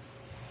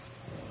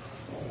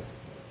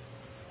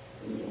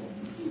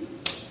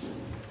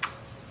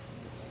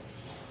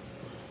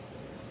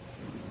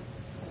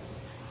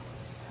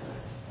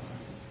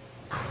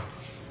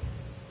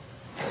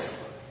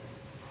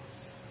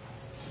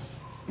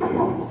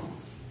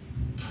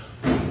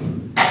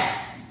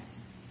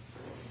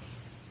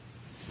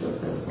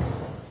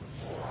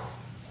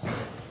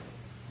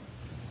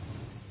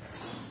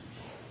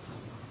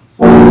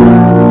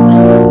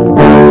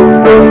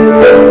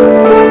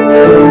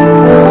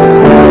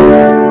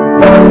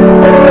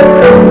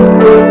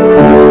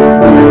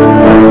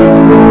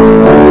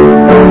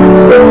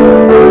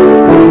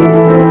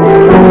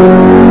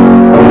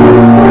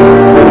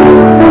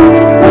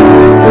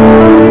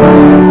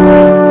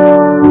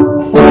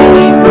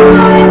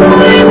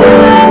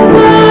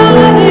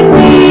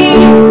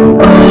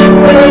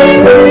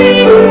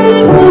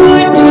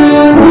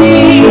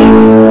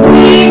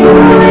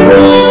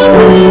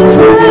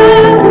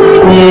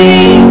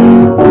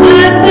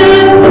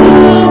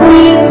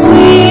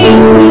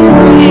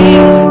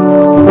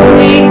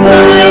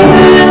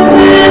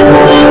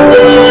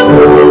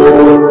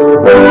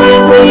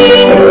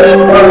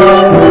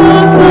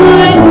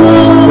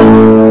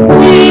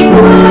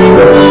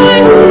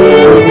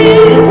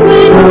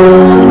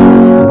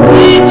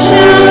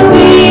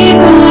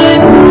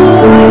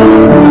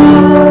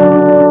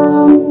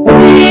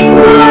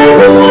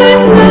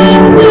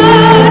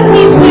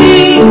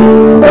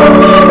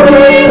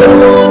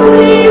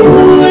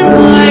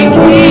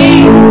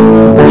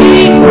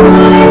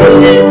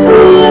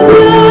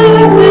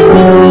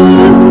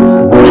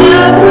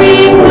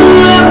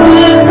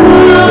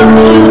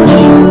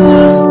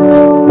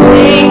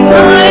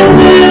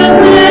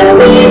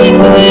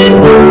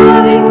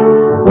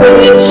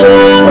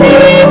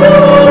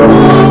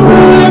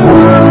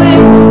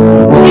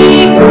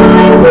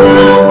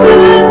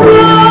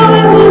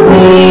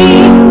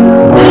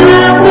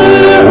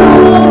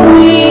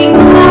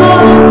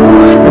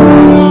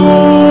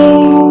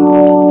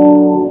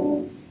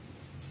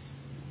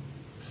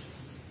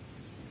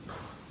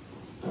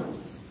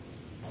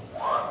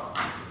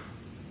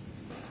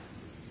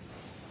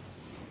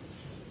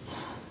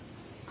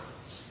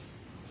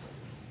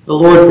 The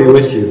Lord be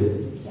with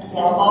you. And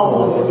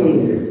also with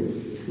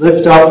you.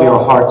 Lift up your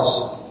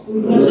hearts.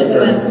 We lift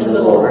them to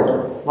the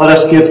Lord. Let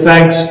us give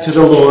thanks to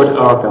the Lord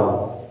our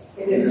God.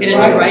 It is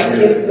right to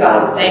give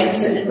God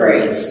thanks and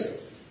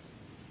praise.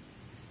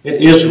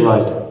 It is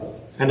right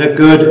and a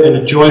good and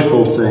a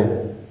joyful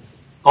thing,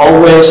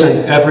 always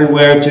and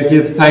everywhere to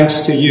give thanks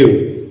to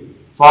you,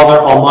 Father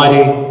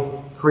Almighty,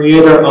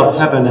 Creator of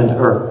heaven and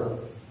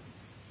earth.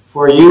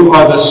 For you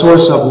are the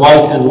source of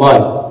light and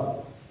life.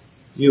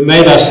 You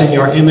made us in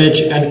your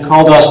image and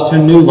called us to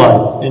new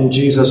life in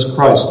Jesus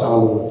Christ our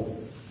Lord.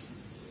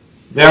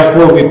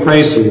 Therefore we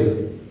praise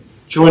you,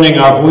 joining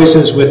our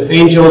voices with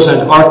angels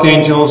and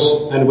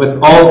archangels and with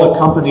all the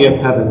company of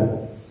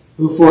heaven,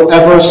 who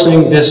forever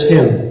sing this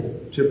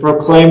hymn to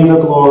proclaim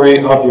the glory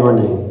of your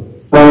name.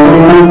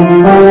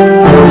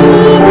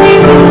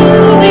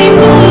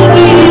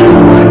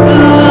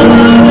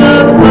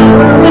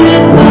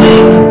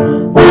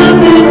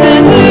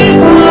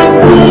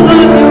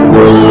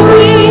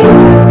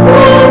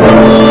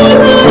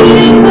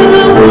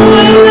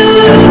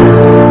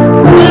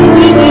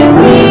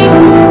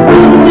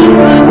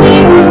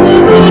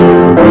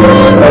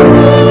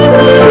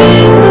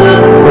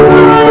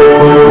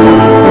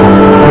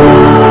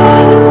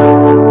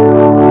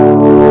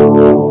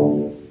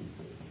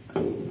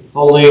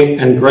 Holy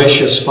and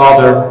gracious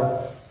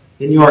Father,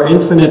 in your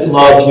infinite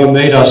love you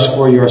made us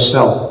for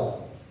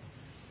yourself.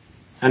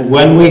 And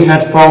when we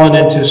had fallen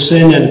into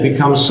sin and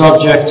become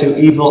subject to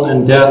evil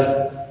and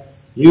death,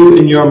 you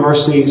in your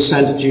mercy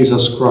sent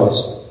Jesus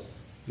Christ,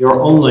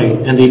 your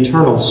only and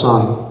eternal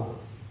Son,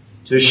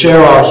 to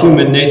share our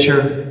human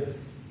nature,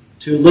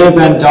 to live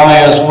and die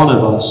as one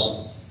of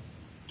us,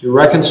 to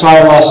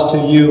reconcile us to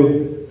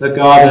you, the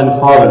God and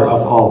Father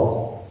of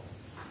all.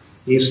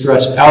 He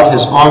stretched out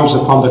his arms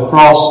upon the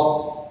cross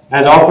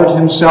and offered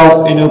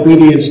himself in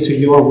obedience to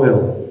your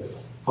will,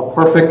 a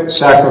perfect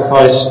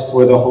sacrifice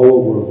for the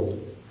whole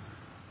world.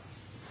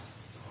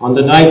 On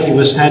the night he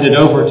was handed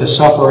over to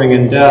suffering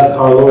and death,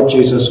 our Lord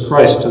Jesus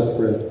Christ took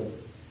bread.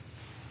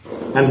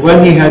 And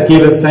when he had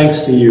given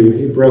thanks to you,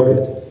 he broke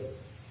it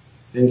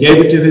and gave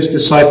it to his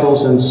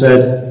disciples and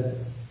said,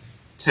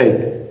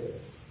 "Take,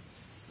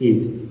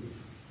 eat.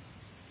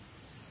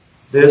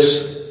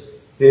 This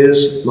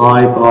is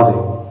my body,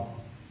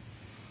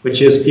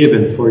 which is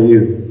given for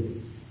you.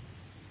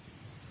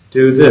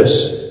 Do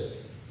this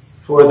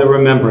for the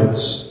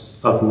remembrance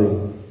of me."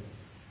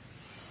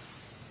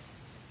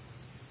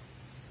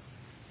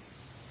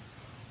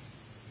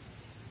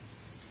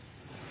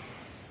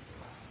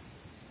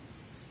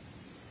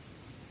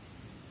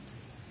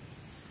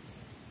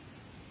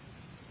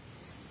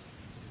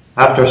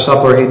 After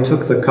supper, he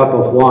took the cup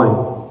of wine,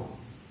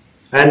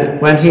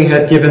 and when he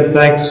had given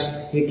thanks,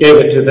 he gave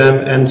it to them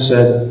and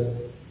said,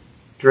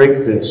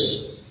 "Drink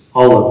this,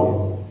 all of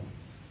you.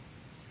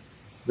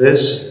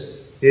 This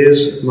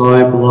is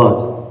my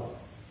blood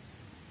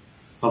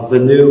of the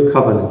new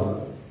covenant,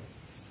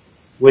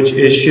 which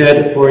is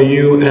shed for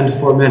you and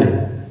for many,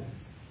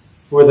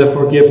 for the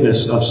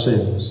forgiveness of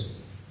sins.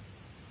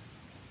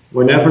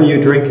 Whenever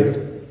you drink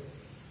it,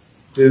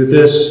 do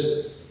this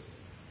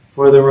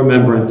for the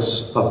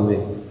remembrance of me."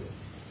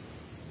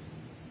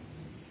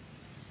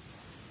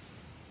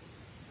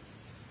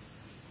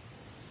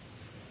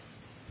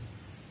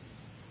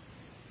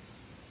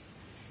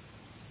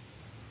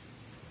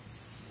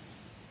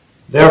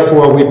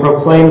 Therefore, we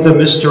proclaim the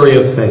mystery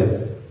of faith.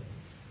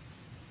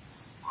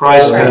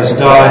 Christ has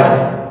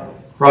died.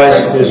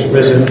 Christ is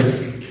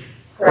risen.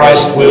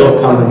 Christ will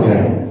come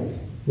again.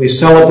 We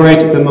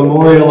celebrate the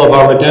memorial of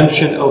our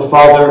redemption, O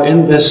Father,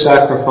 in this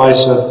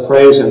sacrifice of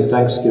praise and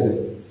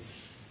thanksgiving.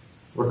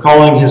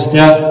 Recalling his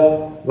death,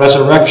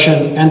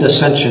 resurrection, and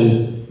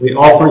ascension, we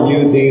offer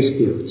you these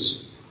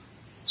gifts.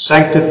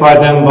 Sanctify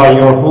them by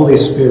your Holy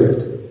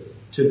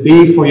Spirit, to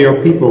be for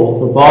your people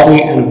the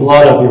body and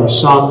blood of your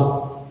Son,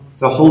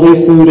 the holy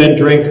food and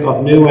drink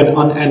of new and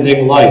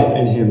unending life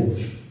in him.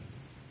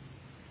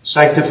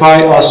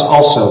 Sanctify us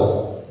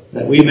also,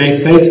 that we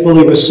may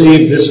faithfully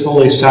receive this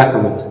holy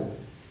sacrament,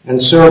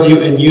 and serve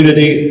you in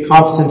unity,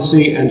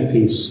 constancy, and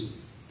peace.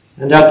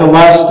 And at the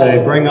last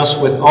day, bring us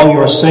with all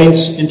your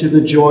saints into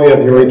the joy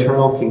of your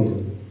eternal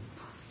kingdom.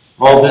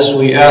 All this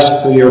we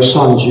ask through your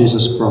Son,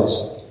 Jesus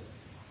Christ.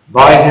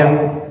 By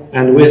him,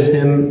 and with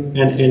him,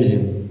 and in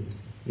him,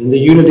 in the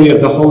unity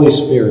of the Holy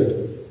Spirit,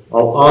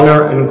 all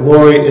honor and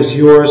glory is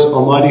yours,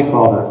 Almighty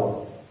Father,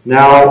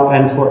 now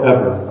and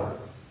forever.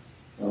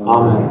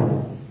 Amen.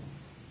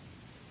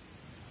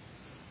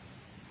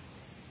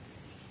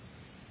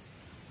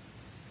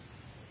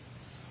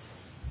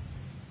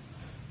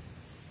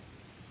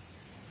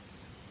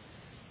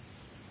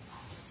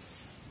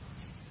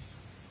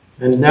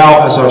 And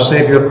now, as our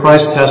Savior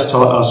Christ has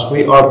taught us,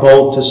 we are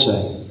bold to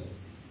say,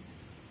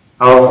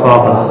 Our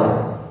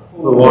Father,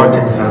 who art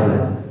in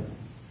heaven,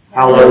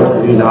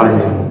 hallowed be thy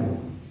name.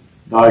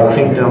 Thy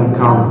kingdom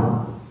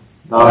come,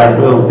 thy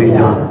will be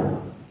done,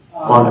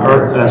 on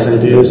earth as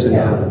it is in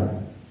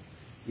heaven.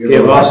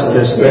 Give us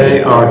this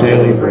day our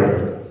daily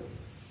bread,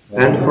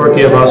 and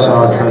forgive us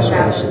our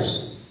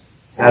trespasses,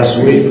 as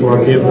we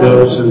forgive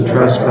those who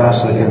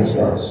trespass against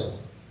us.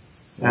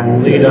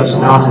 And lead us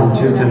not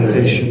into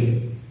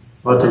temptation,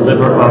 but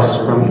deliver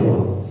us from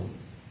evil.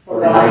 For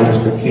thine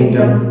is the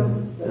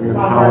kingdom, and the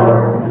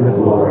power, and the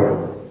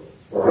glory,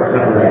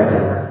 forever and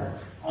ever.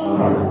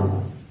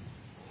 Amen.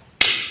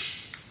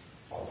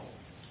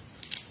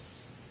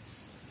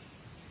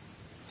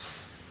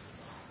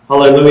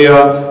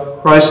 Hallelujah!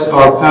 Christ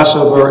our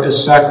Passover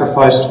is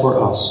sacrificed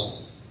for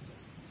us.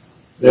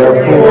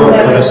 Therefore,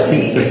 let us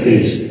keep the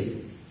feast.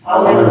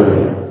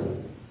 Hallelujah.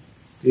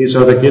 These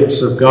are the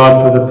gifts of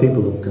God for the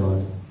people of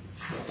God.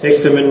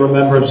 Take them in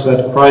remembrance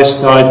that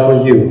Christ died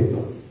for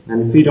you,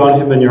 and feed on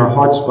him in your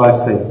hearts by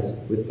faith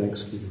with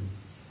thanksgiving.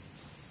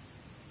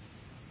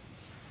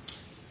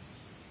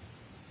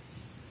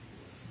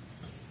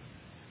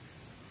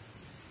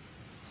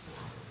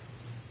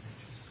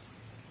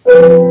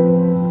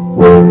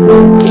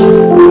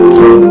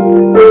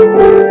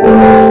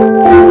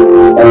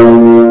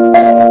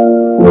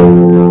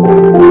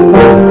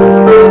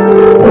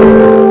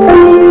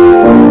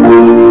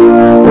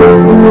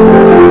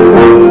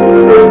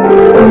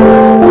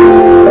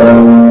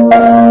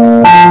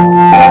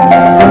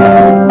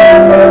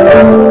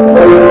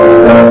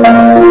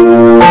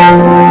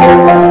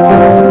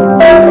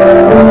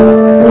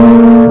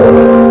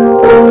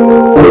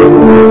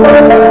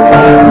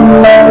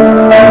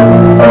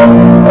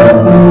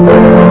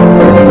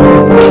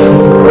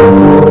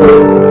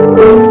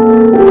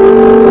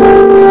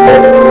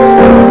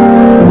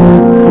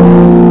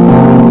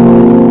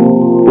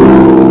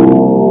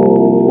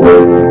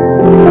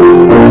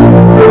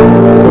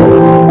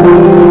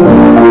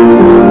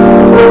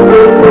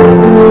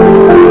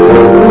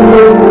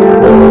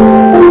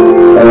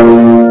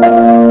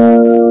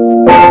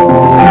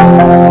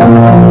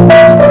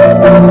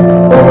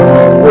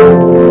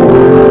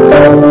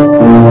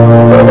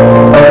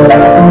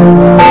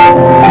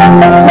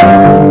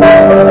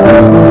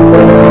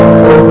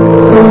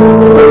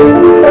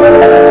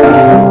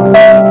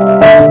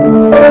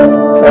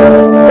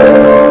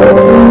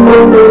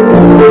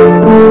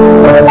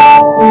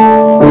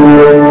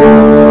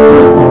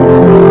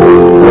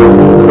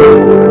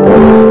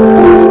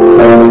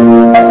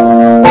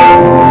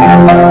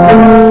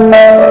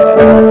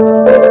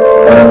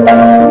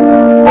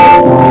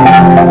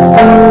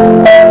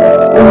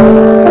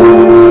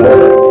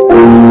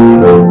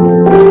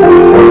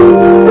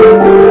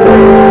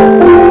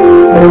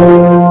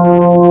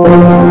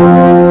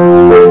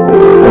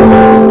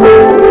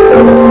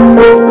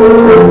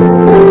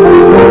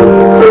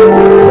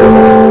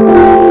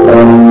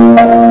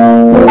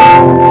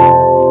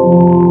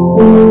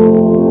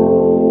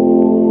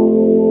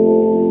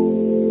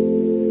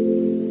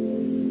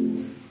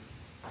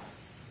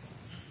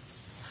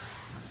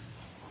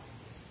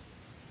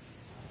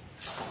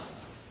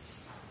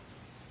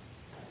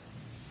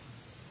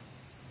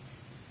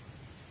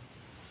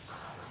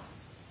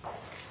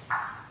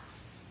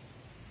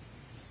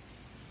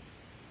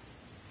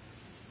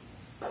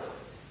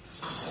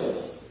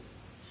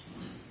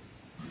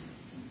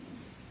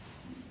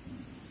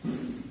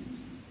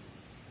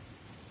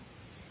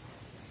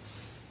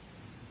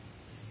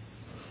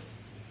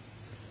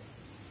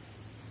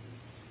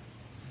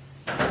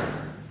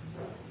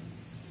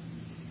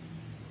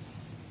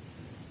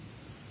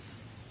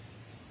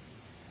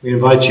 We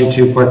invite you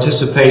to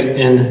participate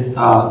in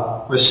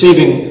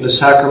receiving the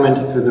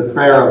sacrament through the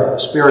prayer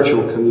of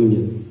spiritual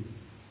communion.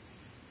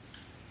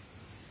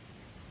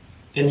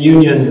 In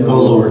union, O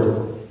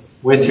Lord,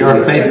 with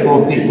your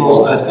faithful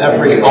people at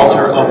every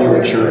altar of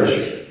your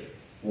church,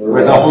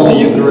 where the Holy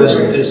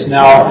Eucharist is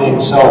now being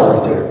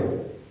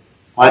celebrated,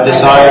 I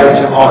desire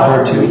to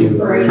offer to you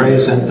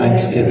praise and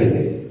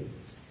thanksgiving.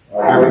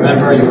 I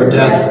remember your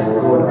death,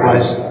 Lord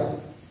Christ.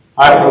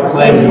 I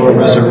proclaim your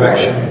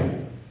resurrection.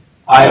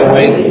 I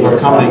await your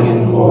coming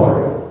in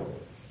glory.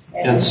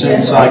 And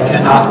since I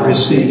cannot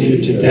receive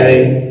you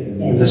today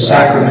in the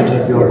sacrament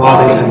of your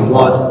body and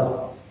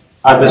blood,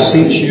 I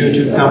beseech you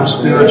to come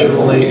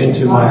spiritually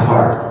into my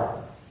heart.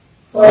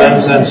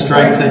 Cleanse and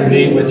strengthen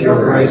me with your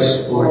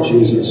grace, Lord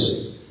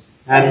Jesus,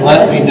 and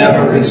let me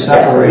never be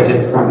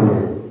separated from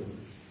you.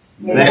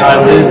 May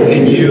I live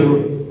in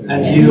you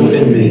and you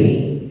in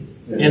me,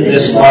 in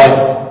this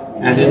life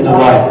and in the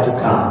life to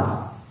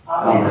come.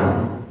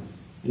 Amen.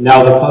 And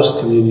now the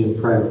post-communion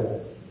prayer.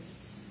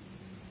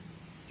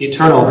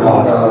 Eternal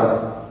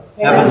God,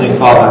 Heavenly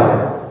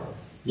Father,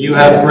 you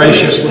have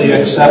graciously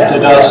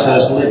accepted us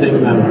as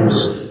living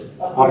members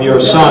of your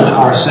Son,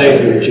 our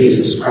Savior,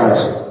 Jesus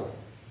Christ,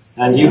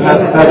 and you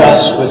have fed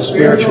us with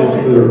spiritual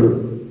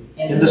food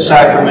in the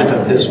sacrament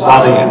of his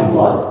body and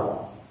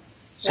blood.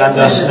 Send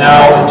us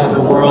now into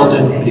the world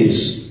in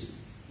peace,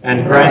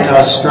 and grant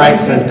us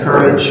strength and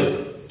courage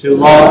to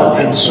love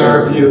and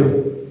serve you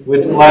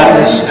with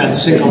gladness and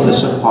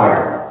singleness of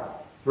heart,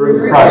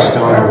 through Christ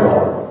our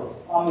Lord.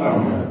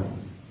 Amen.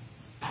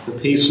 The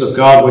peace of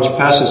God, which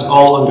passes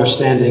all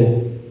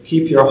understanding,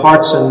 keep your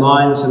hearts and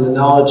minds in the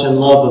knowledge and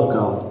love of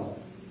God,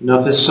 and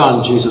of his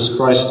Son, Jesus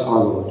Christ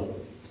our Lord.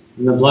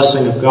 And the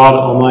blessing of God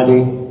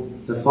Almighty,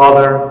 the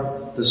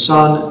Father, the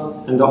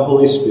Son, and the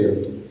Holy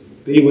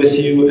Spirit be with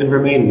you and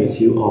remain with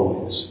you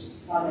always.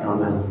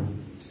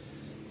 Amen.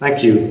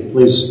 Thank you.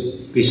 Please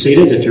be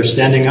seated if you're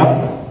standing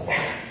up.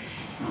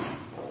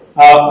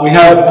 We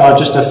have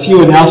just a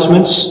few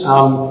announcements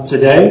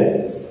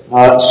today.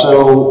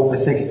 So I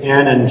think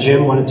Ann and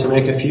Jim wanted to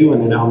make a few,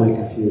 and then I'll make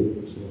a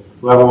few. So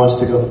whoever wants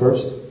to go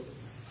first.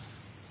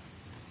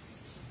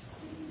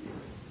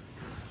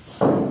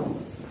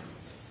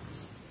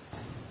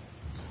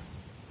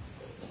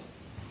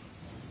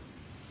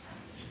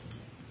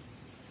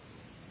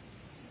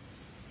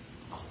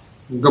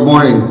 Good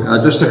morning.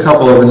 Just a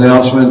couple of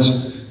announcements.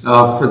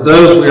 For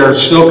those, we are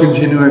still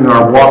continuing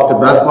our walk to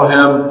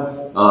Bethlehem.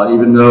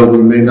 Even though we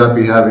may not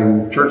be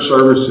having church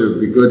service, it would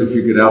be good if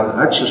you get out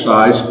to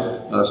exercise.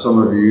 Some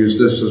of you use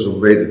this as a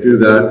way to do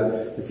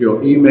that. If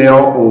you'll email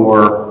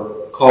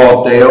or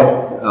call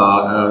Dale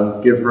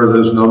and give her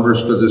those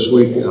numbers for this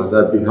week,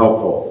 that'd be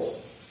helpful.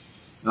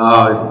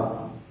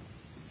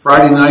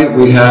 Friday night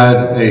we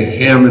had a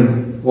ham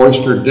and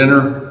oyster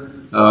dinner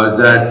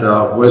that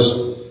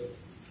was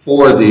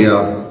for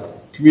the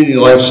Community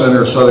Life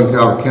Center of Southern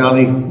Calhoun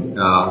County.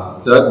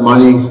 That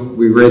money,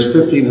 we raised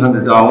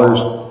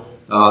 $1,500.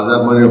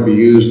 That money will be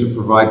used to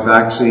provide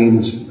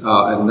vaccines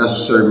and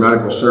necessary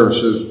medical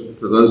services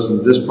for those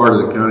in this part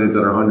of the county that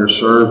are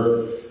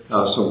underserved.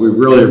 So we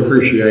really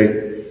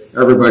appreciate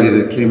everybody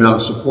that came out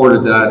and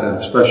supported that, and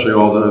especially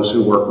all those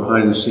who worked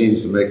behind the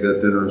scenes to make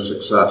that dinner a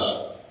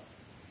success.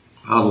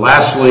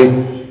 Lastly,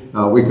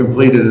 we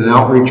completed an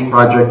outreach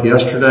project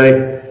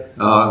yesterday.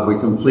 We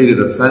completed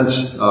a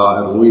fence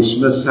at Louise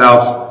Smith's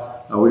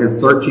house. We had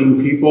 13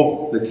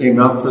 people that came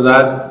out for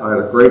that. I had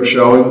a great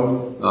showing.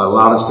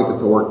 Allowed us to get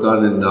the work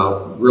done and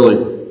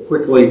really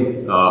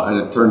quickly,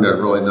 and it turned out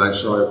really nice.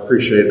 So I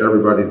appreciate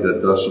everybody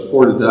that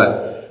supported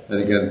that. And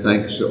again,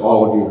 thanks to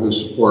all of you who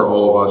support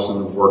all of us in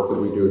the work that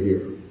we do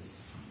here.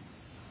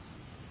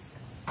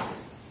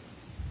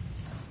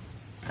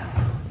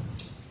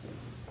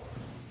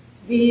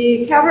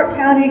 The Calvert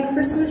County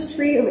Christmas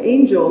Tree of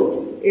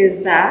Angels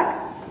is back.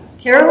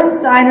 Carolyn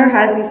Steiner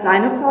has the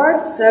sign-up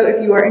cards, so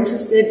if you are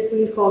interested,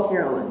 please call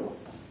Carolyn.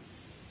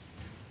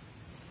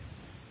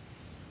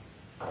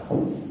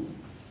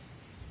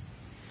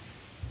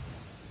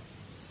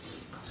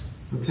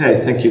 Okay,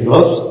 thank you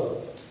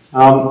both.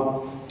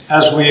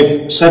 As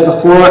we've said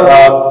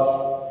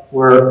before,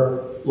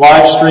 we're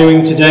live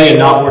streaming today and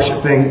not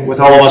worshiping with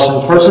all of us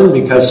in person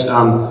because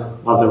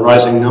of the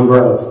rising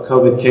number of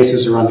COVID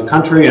cases around the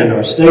country and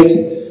our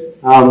state.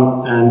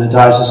 And the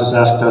diocese has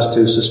asked us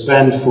to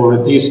suspend for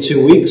these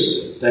 2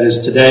 weeks, that is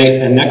today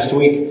and next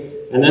week,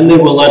 and then they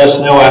will let us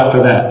know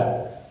after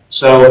that.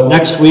 So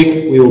next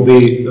week we will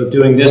be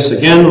doing this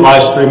again,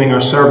 live streaming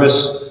our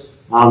service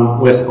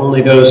with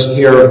only those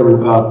here who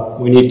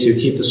we need to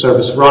keep the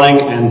service running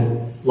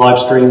and live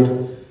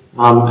streamed.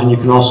 And you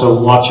can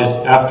also watch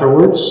it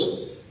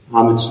afterwards.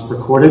 It's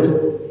recorded.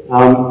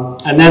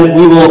 And then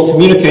we will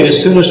communicate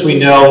as soon as we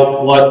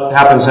know what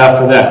happens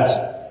after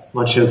that.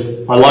 Much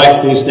of our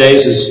life these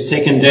days is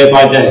taken day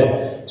by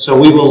day. So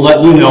we will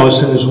let you know as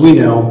soon as we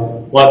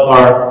know what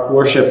our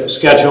worship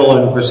schedule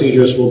and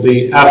procedures will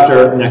be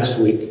after next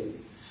week.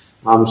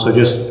 So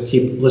just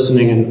keep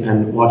listening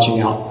and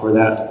watching out for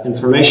that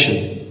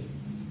information.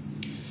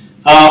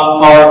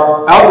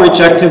 Our outreach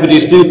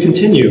activities do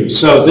continue.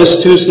 So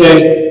this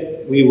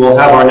Tuesday, we will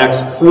have our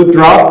next food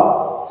drop.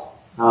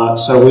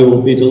 So we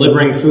will be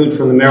delivering food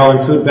from the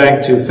Maryland Food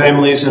Bank to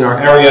families in our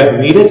area who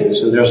need it.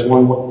 So there's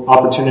one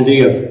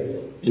opportunity of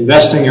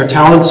investing your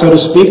talent, so to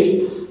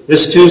speak.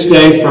 This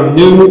Tuesday from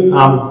noon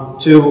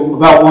to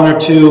about 1 or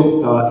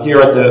 2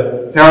 here at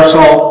the Parish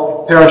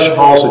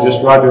Hall. So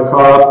just drive your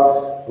car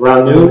up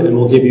around noon and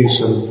we'll give you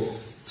some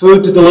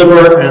food to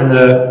deliver and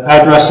the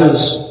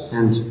addresses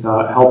and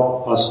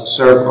help us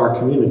serve our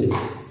community.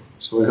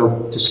 So we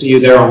hope to see you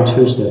there on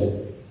Tuesday.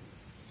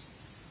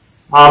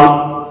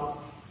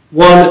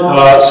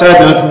 One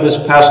sad note from this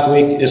past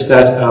week is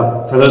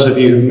that, for those of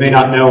you who may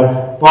not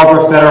know,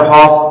 Barbara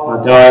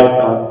Federhoff died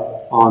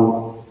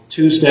on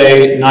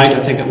Tuesday night,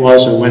 I think it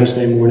was, or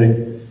Wednesday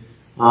morning.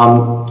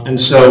 And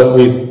so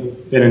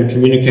we've been in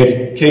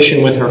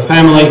communication with her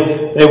family.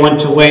 They went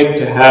to wait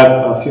to have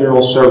a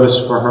funeral service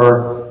for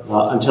her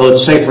until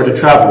it's safer to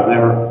travel.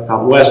 They're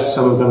out west,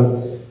 some of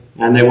them,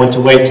 and they went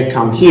to wait to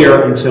come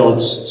here until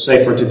it's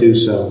safer to do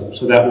so.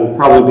 So that will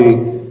probably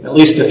be at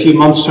least a few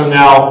months from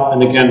now,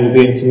 and again, we'll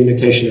be in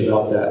communication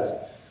about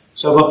that.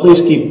 So, but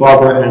please keep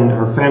Barbara and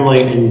her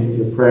family in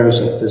your prayers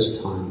at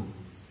this time.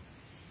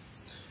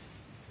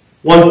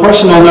 One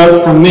personal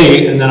note from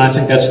me, and then I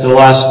think that's the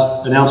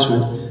last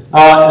announcement,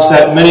 is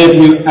that many of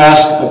you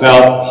ask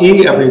about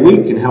He every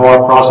week and how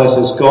our process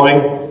is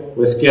going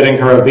with getting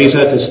her a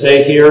visa to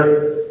stay here.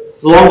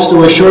 The long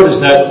story short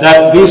is that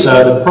that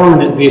visa, the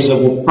permanent visa,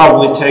 will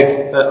probably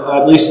take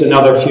at least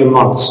another few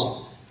months.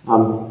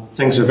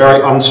 Things are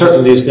very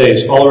uncertain these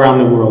days all around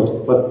the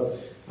world,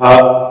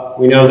 but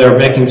we know they're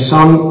making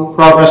some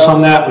progress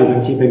on that. We've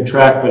been keeping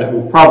track, but it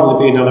will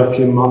probably be another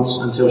few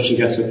months until she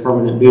gets a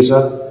permanent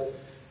visa.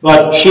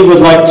 But she would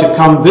like to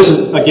come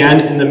visit again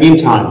in the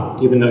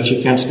meantime, even though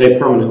she can't stay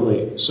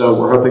permanently. So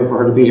we're hoping for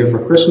her to be here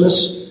for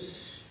Christmas.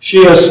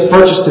 She has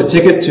purchased a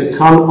ticket to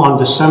come on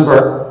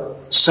December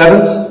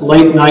 7th,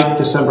 late night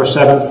December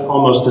 7th,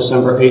 almost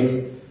December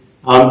 8th,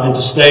 and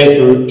to stay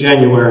through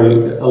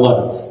January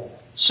 11th.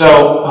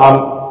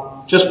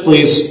 So just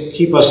please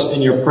keep us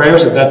in your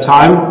prayers at that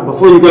time.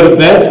 Before you go to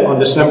bed on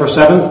December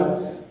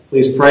 7th,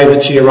 please pray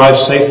that she arrives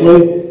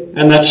safely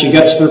and that she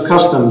gets through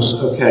customs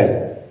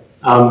okay.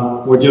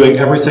 We're doing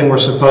everything we're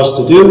supposed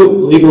to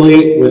do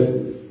legally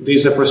with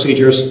visa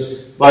procedures,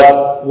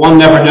 but one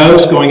never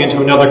knows going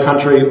into another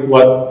country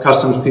what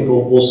customs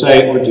people will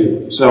say or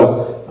do.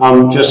 So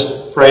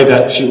just pray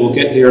that she will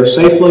get here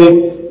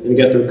safely and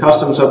get through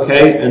customs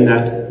okay, and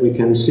that we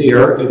can see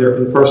her either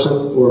in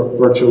person or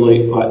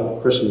virtually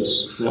at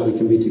Christmas, that we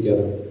can be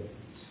together.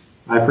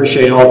 I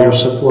appreciate all of your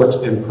support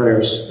and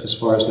prayers as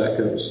far as that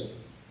goes.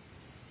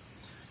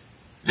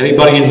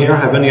 Anybody in here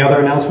have any other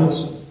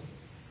announcements?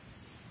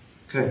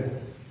 Okay.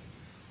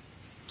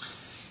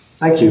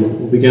 Thank you.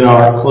 We'll begin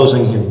our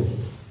closing hymn.